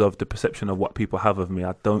terms of the perception of what people have of me,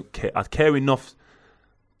 I don't care. I care enough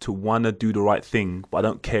to want to do the right thing, but I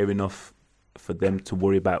don't care enough for them to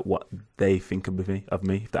worry about what they think of me,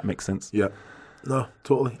 if that makes sense. Yeah. No,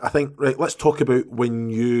 totally. I think, right, let's talk about when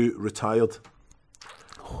you retired.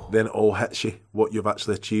 Then it all hits you, what you've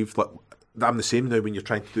actually achieved. Like, I'm the same now when you're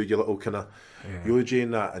trying to do your little kind of eulogy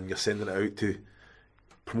and that, and you're sending it out to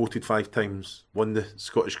promoted 5 times, won the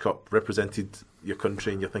Scottish Cup, represented your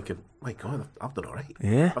country, and you're thinking, my God, I've done all right.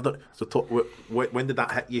 Yeah. When did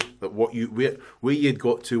that hit you? Like, where you'd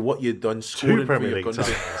got to, what you'd done, scoring for your country.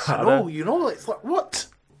 It's like, what?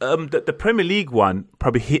 The Premier League one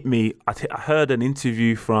probably hit me. I heard an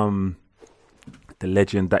interview from the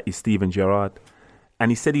legend that is Steven Gerrard, and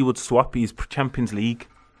he said he would swap his Champions League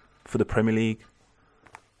for the Premier League,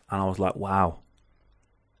 and I was like, wow.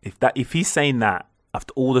 If he's saying that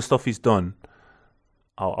after all the stuff he's done,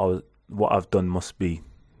 what I've done must be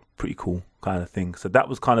pretty cool kind of thing. So that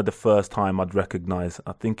was kind of the first time I'd recognise.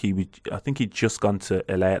 I think he'd just gone to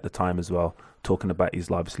LA at the time as well, talking about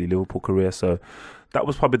his obviously Liverpool career. So that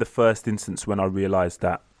was probably the first instance when I realised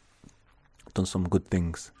that I've done some good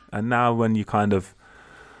things. And now when you kind of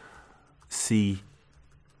see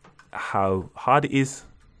how hard it is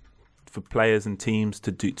for players and teams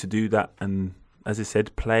to do that, and as I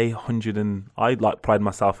said, play 100 and I pride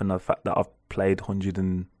myself in the fact that I've played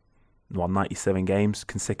 97 games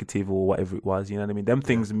consecutive or whatever it was. You know what I mean? Them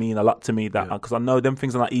things mean a lot to me, that because I know them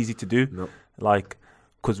things are not easy to do. No. Like,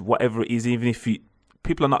 because whatever it is, even if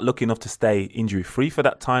people are not lucky enough to stay injury free for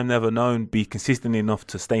that time, never known, be consistent enough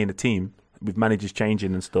to stay in the team with managers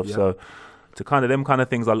changing and stuff. Yeah. So to kind of them kind of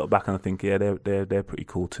things, I look back and I think, yeah, they're pretty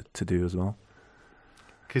cool to do as well.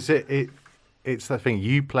 Because it's the thing,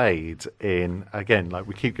 you played in, again, like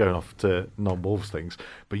we keep going off to non-Wolves things,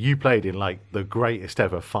 but you played in like the greatest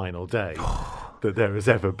ever final day that there has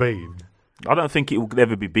ever been. I don't think it will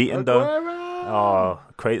ever be beaten though. Oh,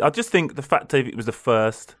 crazy. I just think the fact that it was the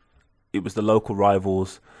first, it was the local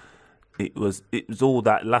rivals, it was all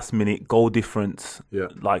that last minute goal difference. Yeah.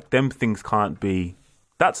 Like them things can't be,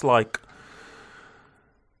 that's like,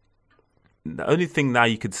 the only thing now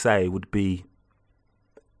you could say would be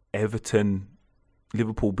Everton,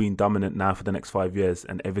 Liverpool being dominant now for the next 5 years,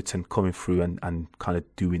 and Everton coming through and kind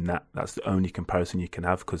of doing that. That's the only comparison you can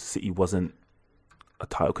have, because City wasn't a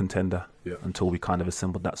title contender until we kind of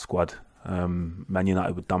assembled that squad. Man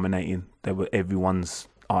United were dominating. They were everyone's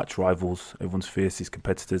arch rivals, everyone's fiercest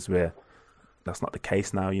competitors, where that's not the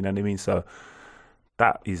case now, you know what I mean? So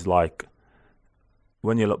that is like,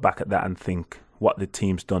 when you look back at that and think what the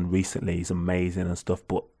team's done recently is amazing and stuff,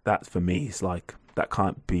 but that for me is like, that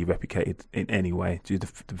can't be replicated in any way.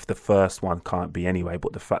 The first one can't be anyway,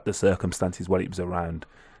 but the fact, the circumstances, what it was around,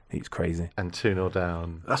 it's crazy. And 2-0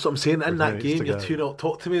 down. That's what I'm saying. In that game, you're 2-0.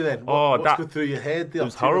 Talk to me then. What's going through your head? It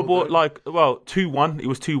was horrible. Like, 2-1. It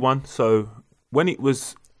was 2-1. So when we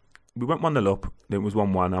went 1-0 up, then it was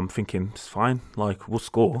 1-1. I'm thinking, it's fine. Like, we'll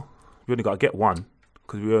score. We only got to get one,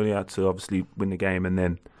 because we only had to obviously win the game, and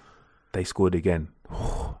then they scored again.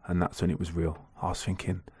 And that's when it was real. I was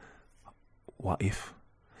thinking, what if?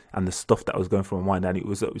 And the stuff that was going through my mind, and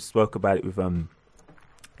we spoke about it with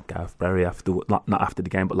Gareth Berry after, not after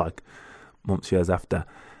the game, but like months, years after,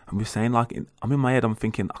 and we were saying, like, I'm in my head, I'm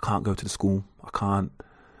thinking, I can't go to the school, I can't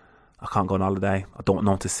go on holiday, I don't want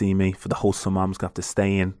no one to see me for the whole summer, I'm just gonna have to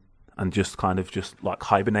stay in and just kind of just like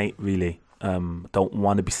hibernate, really. Don't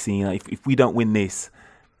want to be seen. If we don't win this,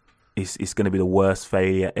 it's going to be the worst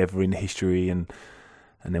failure ever in history, and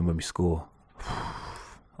then when we score,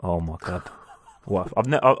 oh my God. What?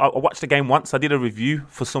 I watched the game once. I did a review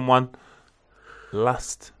for someone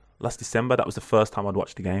last December. That was the first time I'd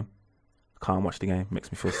watched the game. I can't watch the game.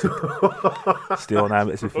 Makes me feel sick. Still now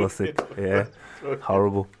makes me feel sick. Yeah,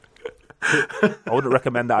 horrible. I wouldn't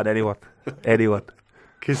recommend that on anyone.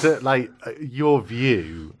 Because your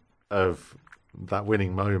view of that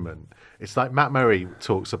winning moment, it's like Matt Murray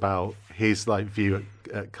talks about his like view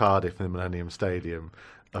at Cardiff in the Millennium Stadium,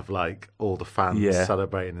 of like all the fans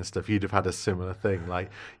celebrating and stuff. You'd have had a similar thing. Like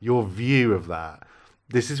your view of that.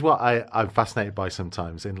 This is what I'm fascinated by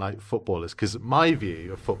sometimes in like footballers, because my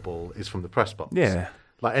view of football is from the press box. Yeah.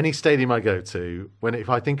 Like any stadium I go to, if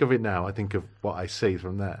I think of it now, I think of what I see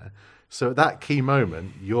from there. So at that key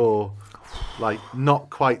moment, you're like not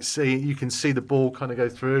quite seeing. You can see the ball kind of go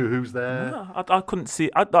through. Who's there? No, I couldn't see.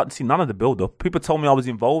 I didn't see none of the build up. People told me I was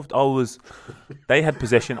involved. They had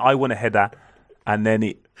possession. I won a header. And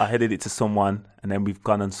then I headed it to someone, and then we've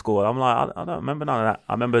gone and scored. I'm like, I don't remember none of that.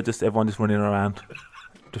 I remember just everyone just running around.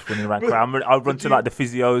 I run to like the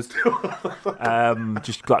physios,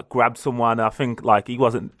 just like grab someone. I think like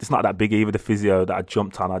it's not that big either, the physio that I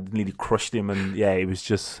jumped on. I nearly crushed him, and yeah, it was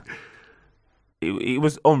just, it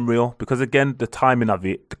was unreal, because again, the timing of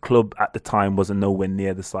it, the club at the time wasn't nowhere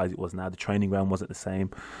near the size it was now. The training ground wasn't the same.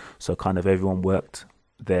 So kind of everyone worked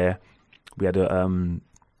there. We had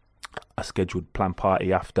a scheduled planned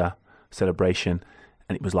party after celebration,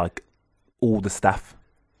 and it was like all the staff,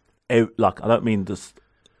 like I don't mean just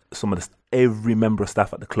some of the, every member of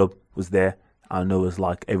staff at the club was there. I know it was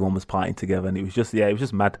like everyone was partying together, and it was just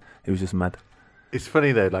mad. It was just mad. It's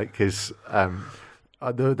funny though, like, because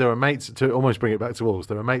there are mates, to almost bring it back to Wolves,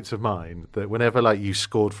 there are mates of mine that whenever like you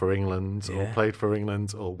scored for England or played for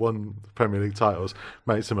England or won Premier League titles,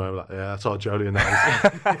 mates of mine were like, yeah, that's our Joleon.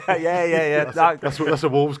 yeah. That's a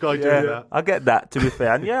Wolves guy doing that. I get that, to be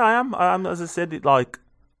fair. And yeah, I am, as I said, like,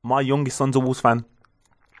 my youngest son's a Wolves fan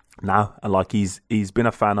now, and like he's been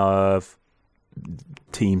a fan of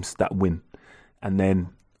teams that win. And then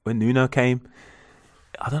when Nuno came,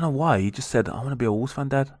 I don't know why, he just said, I want to be a Wolves fan,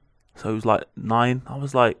 Dad. So he was like 9. I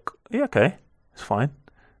was like, yeah, okay, it's fine.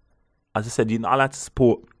 As I said, you're not allowed to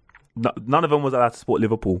support. None of them was allowed to support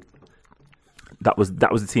Liverpool. That was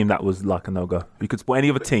the team that was like a no-go. You could support any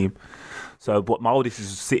other team. So, but my oldest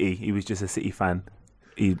is City. He was just a City fan.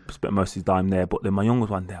 He spent most of his time there. But then my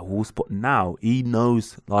youngest one there, Wolves. But now he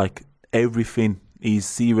knows like everything. He's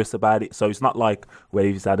serious about it. So it's not like where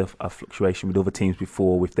he's had a fluctuation with other teams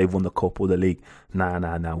before, if they've won the cup or the league.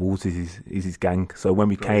 Nah. Wolves is his gang. So when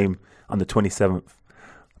we came on the 27th,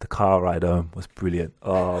 the car ride home was brilliant.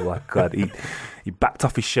 Oh my God, he backed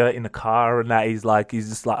off his shirt in the car and that. He's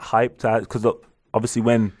just like hyped out because obviously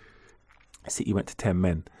when City went to 10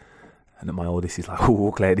 men, and then my oldest is like,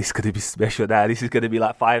 oh Claire, this is going to be special now. This is going to be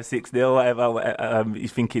like 5-6-0, whatever.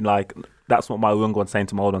 He's thinking like that's what my young one's saying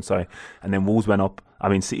to my old one. Sorry, and then Wolves went up. I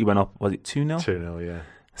mean City went up. Was it 2-0? 2-0, yeah.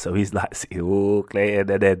 So he's like, oh Claire,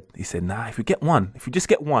 then he said, nah, if we just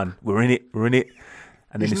get one, we're in it.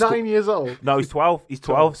 And then he's 9 years old. No, he's 12. He's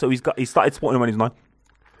 12. So he started supporting when he was 9.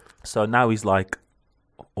 So now he's like,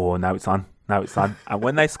 oh, now it's on. And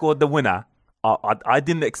when they scored the winner, I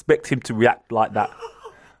didn't expect him to react like that.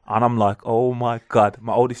 And I'm like, oh my God.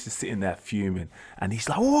 My oldest is sitting there fuming. And he's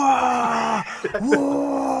like, whoa,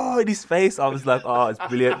 in his face. I was like, oh, it's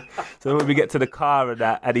brilliant. So when we get to the car and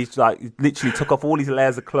that, and he's like, he literally took off all his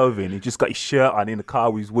layers of clothing. He just got his shirt on in the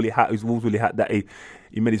car with his woolly hat, his Wolves woolly hat that he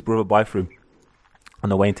made his brother buy for him. On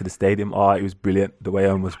the way into the stadium, it was brilliant. The way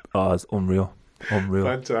home was unreal.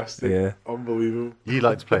 Fantastic. Yeah. Unbelievable. You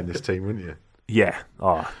liked playing this team, wouldn't you? Yeah.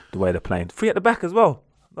 The way they're playing. Free at the back as well.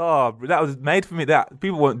 That was made for me. That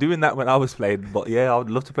people weren't doing that when I was playing, but yeah, I would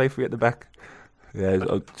love to play free at the back. Yeah.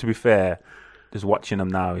 To be fair, just watching them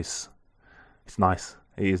now it's nice.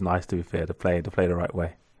 It is nice, to be fair, to play the right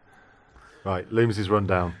way. Right, Looms'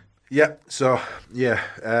 rundown. Yeah. So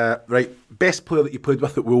right. Best player that you played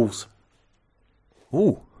with at Wolves.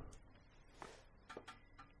 Ooh.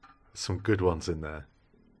 Some good ones in there.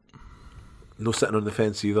 No sitting on the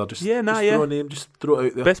fence either. Just throw a name, just throw it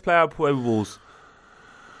out there. Best player I played with Wolves.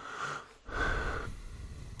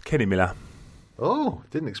 Kenny Miller. Oh,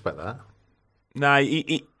 didn't expect that. Nah,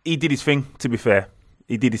 he did his thing, to be fair.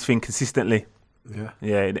 He did his thing consistently. Yeah.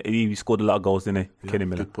 Yeah, he scored a lot of goals, didn't he? Yeah, Kenny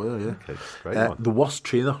Miller. Good player, yeah. Okay, great one. The worst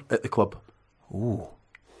trainer at the club. Ooh.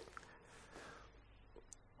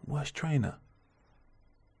 Worst trainer?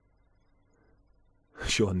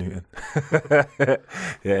 Sean Newton.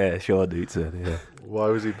 Yeah, Sean Newton, yeah. Why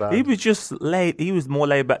was he bad? He was just he was more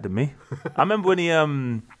laid back than me. I remember when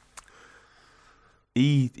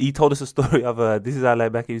he told us a story of this is how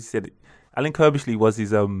laid back he said. Alan Kirbishley was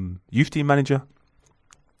his youth team manager.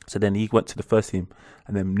 So then he went to the first team,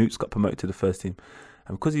 and then Newts got promoted to the first team.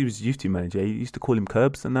 And because he was youth team manager, he used to call him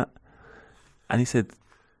Curbs and that. And he said,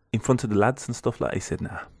 in front of the lads and stuff like that, he said,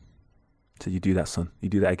 nah. So you do that, son. You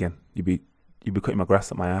do that again. You be cutting my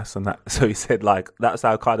grass at my ass and that. So he said, like, that's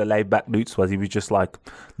how kind of laid back Newts was. He was just like,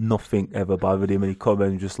 nothing ever bothered him, and he come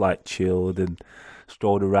and just like chilled and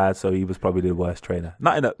strolled around. So he was probably the worst trainer.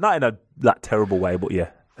 Not in a that terrible way, but yeah.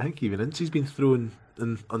 I think even Ince's been thrown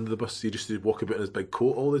under the bus. He just to walk about in his big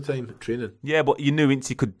coat all the time at training. Yeah, but you knew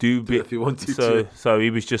Ince could do bit if he wanted to. So he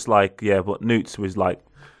was just like, yeah, but Newts was like,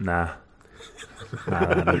 nah,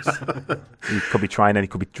 Newts. He could be trying and he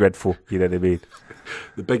could be dreadful. You know what I mean?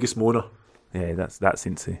 The biggest moaner. Yeah, that's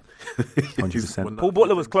Ince. 100%. Paul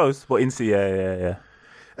Butler was close, but Ince, yeah.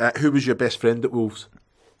 Who was your best friend at Wolves?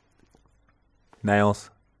 Nails.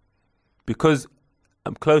 Because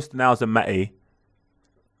I'm close to Nails and Matty,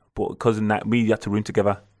 but because of that, we had to room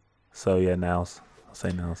together. So yeah, Nails. I'll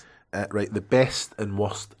say Nails. Right, the best and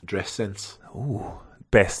worst dress sense. Ooh,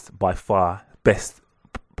 best by far. Best.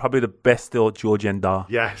 Probably the best still, Georgian Dar.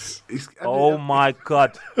 Yes. Oh my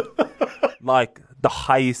God. Like the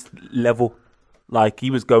highest level. Like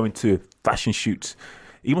he was going to fashion shoots.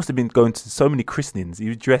 He must have been going to so many christenings. He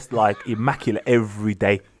was dressed like immaculate every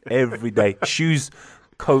day. Shoes,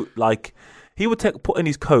 coat, like he would put in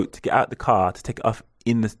his coat to get out the car to take it off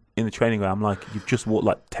in the training ground. I'm like, you've just walked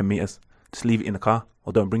like 10 meters. Just leave it in the car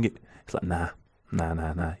or don't bring it. It's like, nah.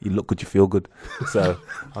 You look good, you feel good. So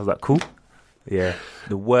I was like, cool. Yeah,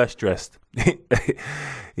 the worst dressed.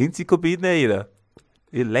 Inti could be in there, you know.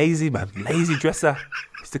 You're lazy, man. Lazy dresser.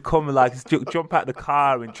 Used to come and like jump out the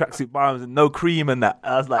car in tracksuit bottoms and no cream and that.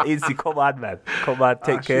 I was like, Inti, come on, man. Come on,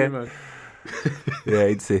 take care. Man. Yeah,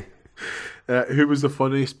 Inti. Who was the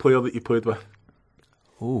funniest player that you played with?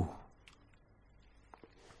 Ooh.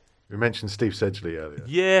 We mentioned Steve Sedgley earlier.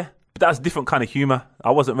 Yeah, but that was different kind of humour.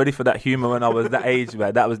 I wasn't ready for that humour when I was that age,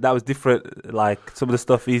 man. That was different. Like some of the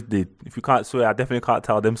stuff he did. If you can't swear, I definitely can't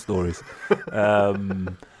tell them stories.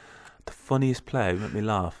 The funniest player, make me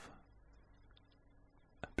laugh.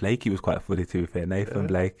 Blakey was quite funny, to be fair. Nathan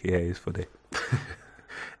Blake, he's funny.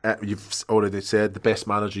 You've already said the best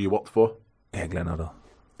manager you worked for. Yeah, Glenn Hoddle.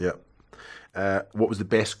 Yeah. What was the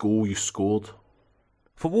best goal you scored?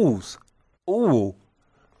 For Wolves? Oh,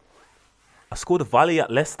 I scored a volley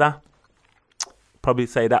at Leicester. Probably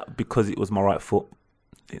say that because it was my right foot.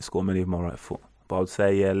 It scored many of my right foot. But I would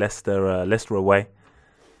say Leicester away.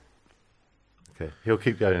 Okay, he'll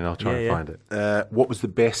keep going and I'll try and find it. What was the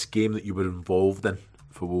best game that you were involved in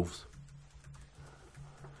for Wolves?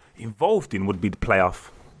 Involved in would be the playoff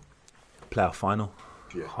final.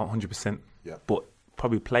 Yeah. 100%. Yeah. But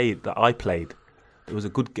probably I played. There was a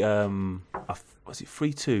good, was it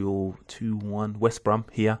 3-2 or 2-1? West Brom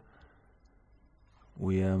here.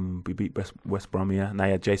 We beat West Brom here. And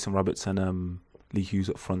they had Jason Roberts and Lee Hughes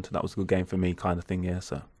up front. That was a good game for me, kind of thing, yeah.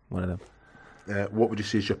 So, one of them. What would you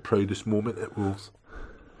say is your proudest moment at Wolves?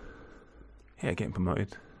 Yeah, getting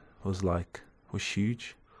promoted was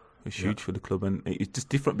huge. It was huge for the club. And it's just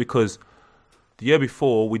different because the year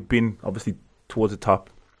before, we'd been obviously towards the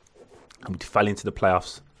top and we fell into the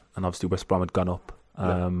playoffs. And obviously West Brom had gone up.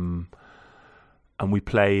 And we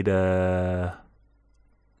played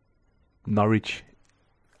Norwich.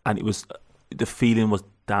 And it was, the feeling was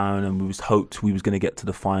down and we was hoped we was going to get to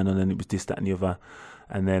the final and it was this, that and the other.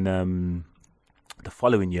 And then the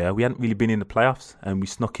following year, we hadn't really been in the playoffs and we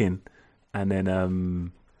snuck in. And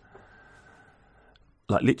then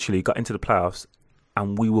literally got into the playoffs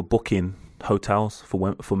and we were booking hotels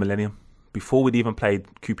for Millennium before we'd even played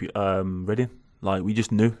Reading. Like, we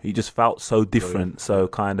just knew. It just felt so different. So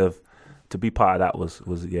kind of to be part of that was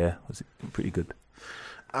pretty good.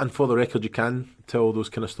 And for the record, you can tell those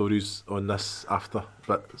kind of stories on this after.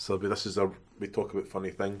 But so we talk about funny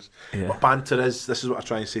things. Yeah. But banter this is what I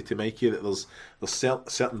try and say to Mikey, that there's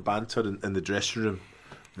certain banter in the dressing room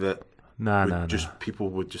that people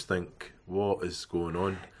would just think, what is going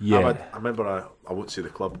on? Yeah. I remember, I won't say the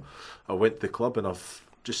club. I went to the club and I've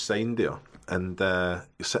just signed there. And you're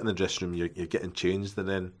sitting in the dressing room, you're getting changed, and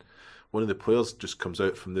then one of the players just comes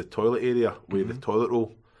out from the toilet area with the toilet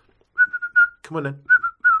roll. Come on in.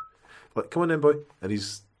 Like, come on in, boy. And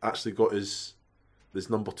he's actually got his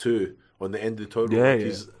number 2 on the end of the toilet roll.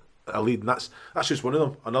 He's a lead, and that's just one of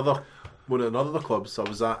them. One of the clubs I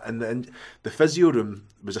was at, and the physio room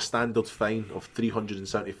was a standard fine of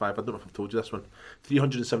 £375. I don't know if I've told you this one.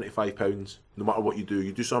 £375. No matter what you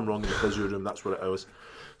do something wrong in the physio room, that's what it was.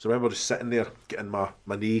 So I remember just sitting there, getting my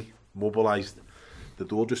knee mobilised. The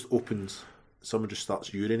door just opens. Someone just starts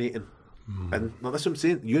urinating. And that's what I'm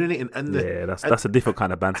saying, urinating in the... Yeah, that's a different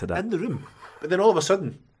kind of banter, that. In the room. But then all of a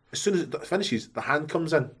sudden, as soon as it finishes, the hand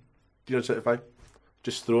comes in. 375.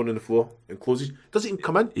 Just thrown on the floor and closes. Doesn't even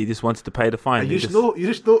come in. He just wanted to pay the fine. And you just know.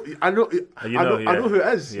 I know who it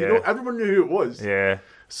is. Yeah. Everyone knew who it was. Yeah.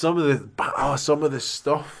 Some of the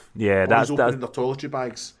stuff. Yeah, that's opening their toiletry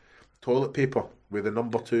bags, toilet paper with the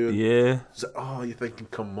number 2. Yeah. You're thinking,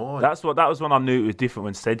 come on. That was when I knew it was different.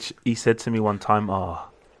 When he said to me one time,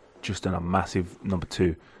 just in a massive number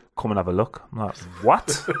 2. Come and have a look. I'm like,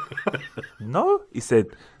 what? No. He said,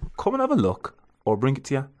 come and have a look, or bring it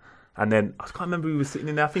to you. And then I can't remember who was sitting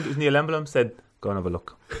in there. I think it was Neil Emblem. Said, go and have a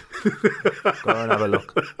look. Go and have a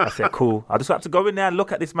look. I said, cool. I just had to go in there and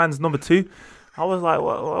look at this man's number 2. I was like,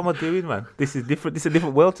 what am I doing, man? This is different. This is a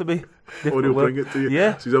different world to me. Or he'll bring it to you.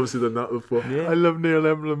 Yeah. So he's obviously done that before. Yeah. I love Neil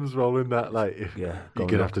Emblem's role in that. Like, you're going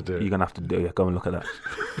to have to do it. You're going to have to do it. Go and look at that.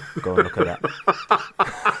 Go and look at that.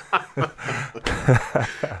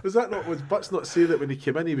 Was Butts not say that when he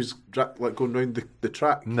came in, he was going round the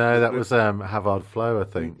track? No, that was Havard Flow, I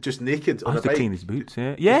think. Just naked on a to bike. clean his boots,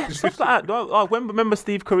 yeah. Stuff like that. I remember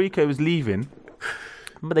Steve Carico was leaving.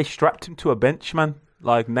 Remember they strapped him to a bench, man,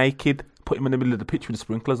 like naked, put him in the middle of the pitch with the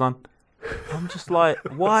sprinklers on. I'm just like,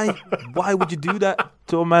 why? Why would you do that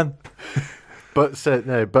to a man? But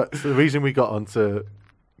the reason we got onto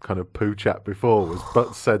kind of poo chat before was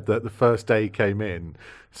Butts said that the first day he came in,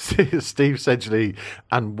 Steve Sedgley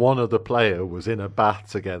and one other player was in a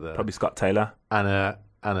bath together. Probably Scott Taylor. And a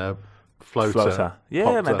floater.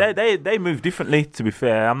 Yeah, man, they move differently, to be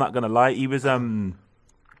fair. I'm not going to lie. He was... I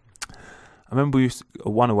remember we used to,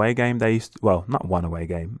 one away game, not one away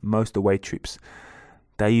game, most away trips,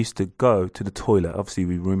 they used to go to the toilet. Obviously,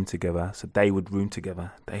 we roomed together, so they would room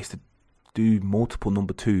together. They used to do multiple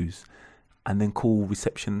number 2s and then call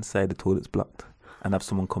reception and say the toilet's blocked and have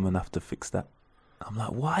someone come and have to fix that. I'm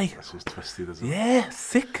like, why? That's just twisted, isn't it? Yeah,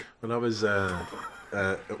 sick. When I was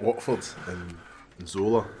at Watford and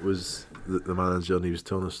Zola was the manager, and he was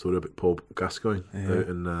telling a story about Paul Gascoigne out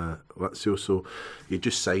in Lazio. So he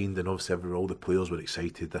just signed, and obviously all the players were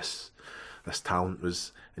excited. This talent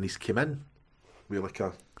was, and he's came in with like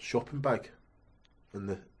a shopping bag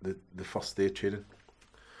on the first day of training.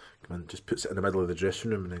 Come in, just puts it in the middle of the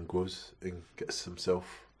dressing room and then goes and gets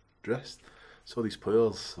himself dressed. So these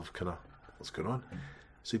players have kind of, what's going on?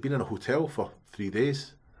 So he'd been in a hotel for 3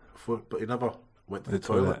 days before, but he never went to the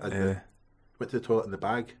toilet. Went to the toilet in the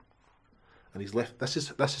bag, and he's left. This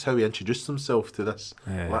is how he introduced himself to this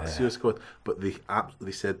Lazio squad. But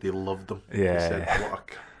they said they loved him. Yeah, they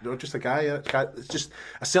said, just a guy. It's just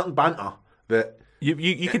a certain banter that.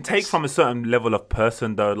 You can take from a certain level of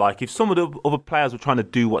person though. Like if some of the other players were trying to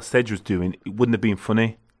do what Sedge was doing, it wouldn't have been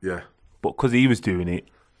funny. Yeah. But because he was doing it,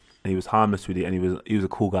 and he was harmless with it, and he was a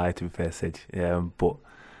cool guy to be fair, Sedge. But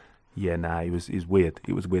he was weird.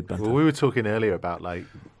 It was weird banter. Well, we were talking earlier about like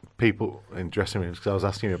people in dressing rooms because I was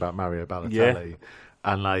asking you about Mario Balotelli,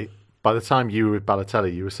 and like by the time you were with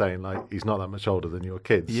Balotelli, you were saying like he's not that much older than your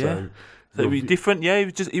kids. Yeah. So it was different. Yeah,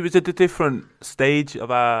 it was at a different stage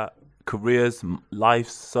of our careers,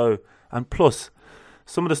 lives. So, and plus,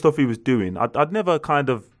 some of the stuff he was doing, I'd never kind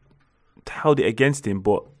of held it against him,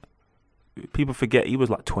 but people forget he was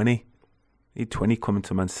like 20. He 20 coming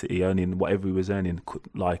to Man City earning whatever he was earning,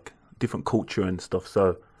 like different culture and stuff.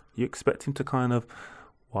 So you expect him to kind of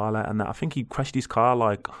while out and that. I think he crashed his car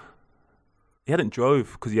like he hadn't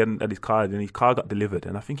drove because he hadn't had his car, and his car got delivered,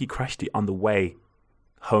 and I think he crashed it on the way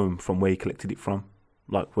home from where he collected it from,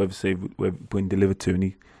 like where been delivered to, and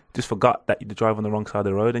he just forgot that you drive on the wrong side of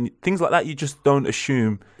the road, and things like that you just don't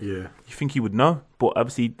assume. Yeah, you think he would know, but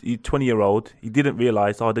obviously he's 20-year-old. He didn't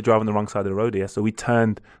realise they're driving on the wrong side of the road here, so he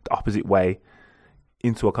turned the opposite way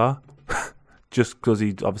into a car, just because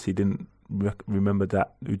he obviously didn't remember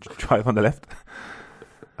that we drive on the left.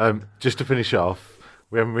 Just to finish off,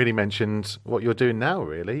 we haven't really mentioned what you're doing now.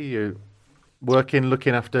 Really, you're working,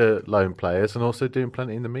 looking after loan players, and also doing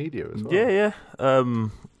plenty in the media as well. Yeah.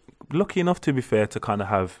 Lucky enough, to be fair, to kind of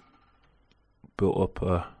have built up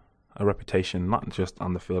a reputation, not just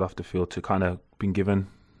on the field, off the field, to kind of been given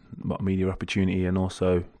a media opportunity, and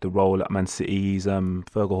also the role at Man City.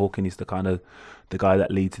 Fergal Hawking is the guy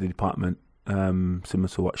that leads the department, similar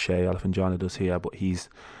to what Shea Alfanjana does here, but he's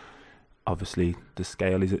obviously, the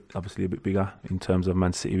scale is obviously a bit bigger in terms of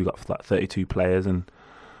Man City. We've got like 32 players, and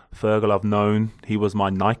Fergal I've known, he was my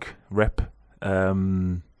Nike rep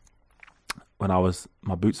when I was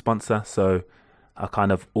my boot sponsor, so I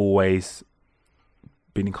kind of always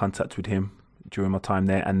been in contact with him during my time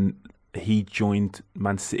there, and he joined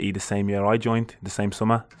Man City the same year I joined, the same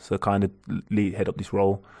summer, so kind of head up this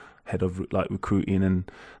role, head of like recruiting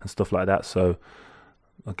and stuff like that. So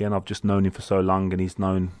again, I've just known him for so long, and he's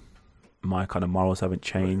known my kind of morals haven't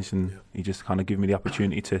changed, and he just kind of gave me the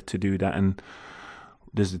opportunity to do that. And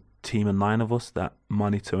there's a team of 9 of us that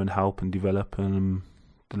monitor and help and develop, and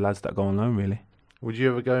the lads that go on loan, really. Would you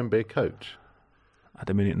ever go and be a coach? At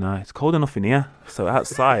the minute, no. It's cold enough in here. So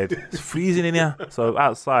outside, it's freezing in here. So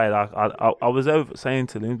outside, I was over saying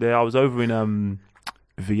to him there, I was over in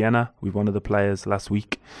Vienna with one of the players last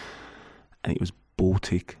week, and it was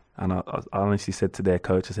Baltic. And I honestly said to their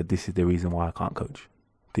coach, I said, this is the reason why I can't coach.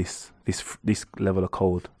 This level of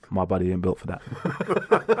cold, my body ain't built for that.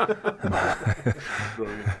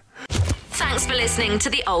 Thanks for listening to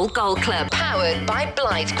the Old Goal Club, powered by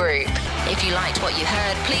Blythe Group. If you liked what you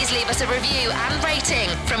heard, please leave us a review and rating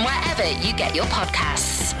from wherever you get your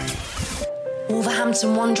podcasts.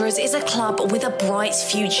 Wolverhampton Wanderers is a club with a bright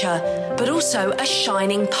future, but also a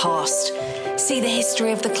shining past. See the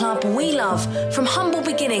history of the club we love, from humble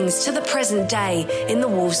beginnings to the present day, in the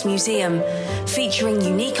Wolves Museum, featuring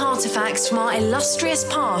unique artefacts from our illustrious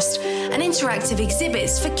past and interactive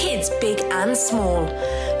exhibits for kids big and small.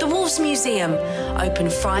 The Wolves Museum, open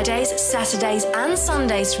Fridays, Saturdays and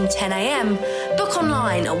Sundays from 10 a.m. Book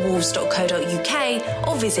online at wolves.co.uk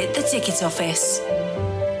or visit the ticket office.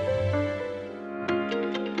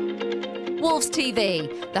 Wolves TV,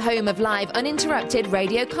 the home of live uninterrupted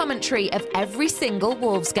radio commentary of every single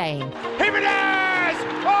Wolves game. Jimenez!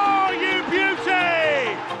 Oh, you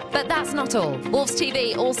beauty! But that's not all. Wolves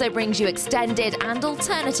TV also brings you extended and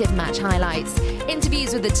alternative match highlights,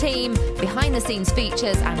 interviews with the team, behind-the-scenes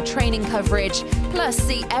features and training coverage, plus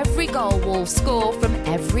see every goal Wolves score from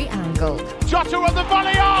every angle. Jota on the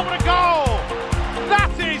volley, what a goal!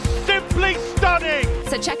 That is simply stunning!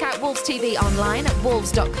 So check out Wolves TV online at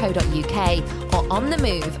wolves.co.uk or on the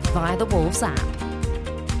move via the Wolves app.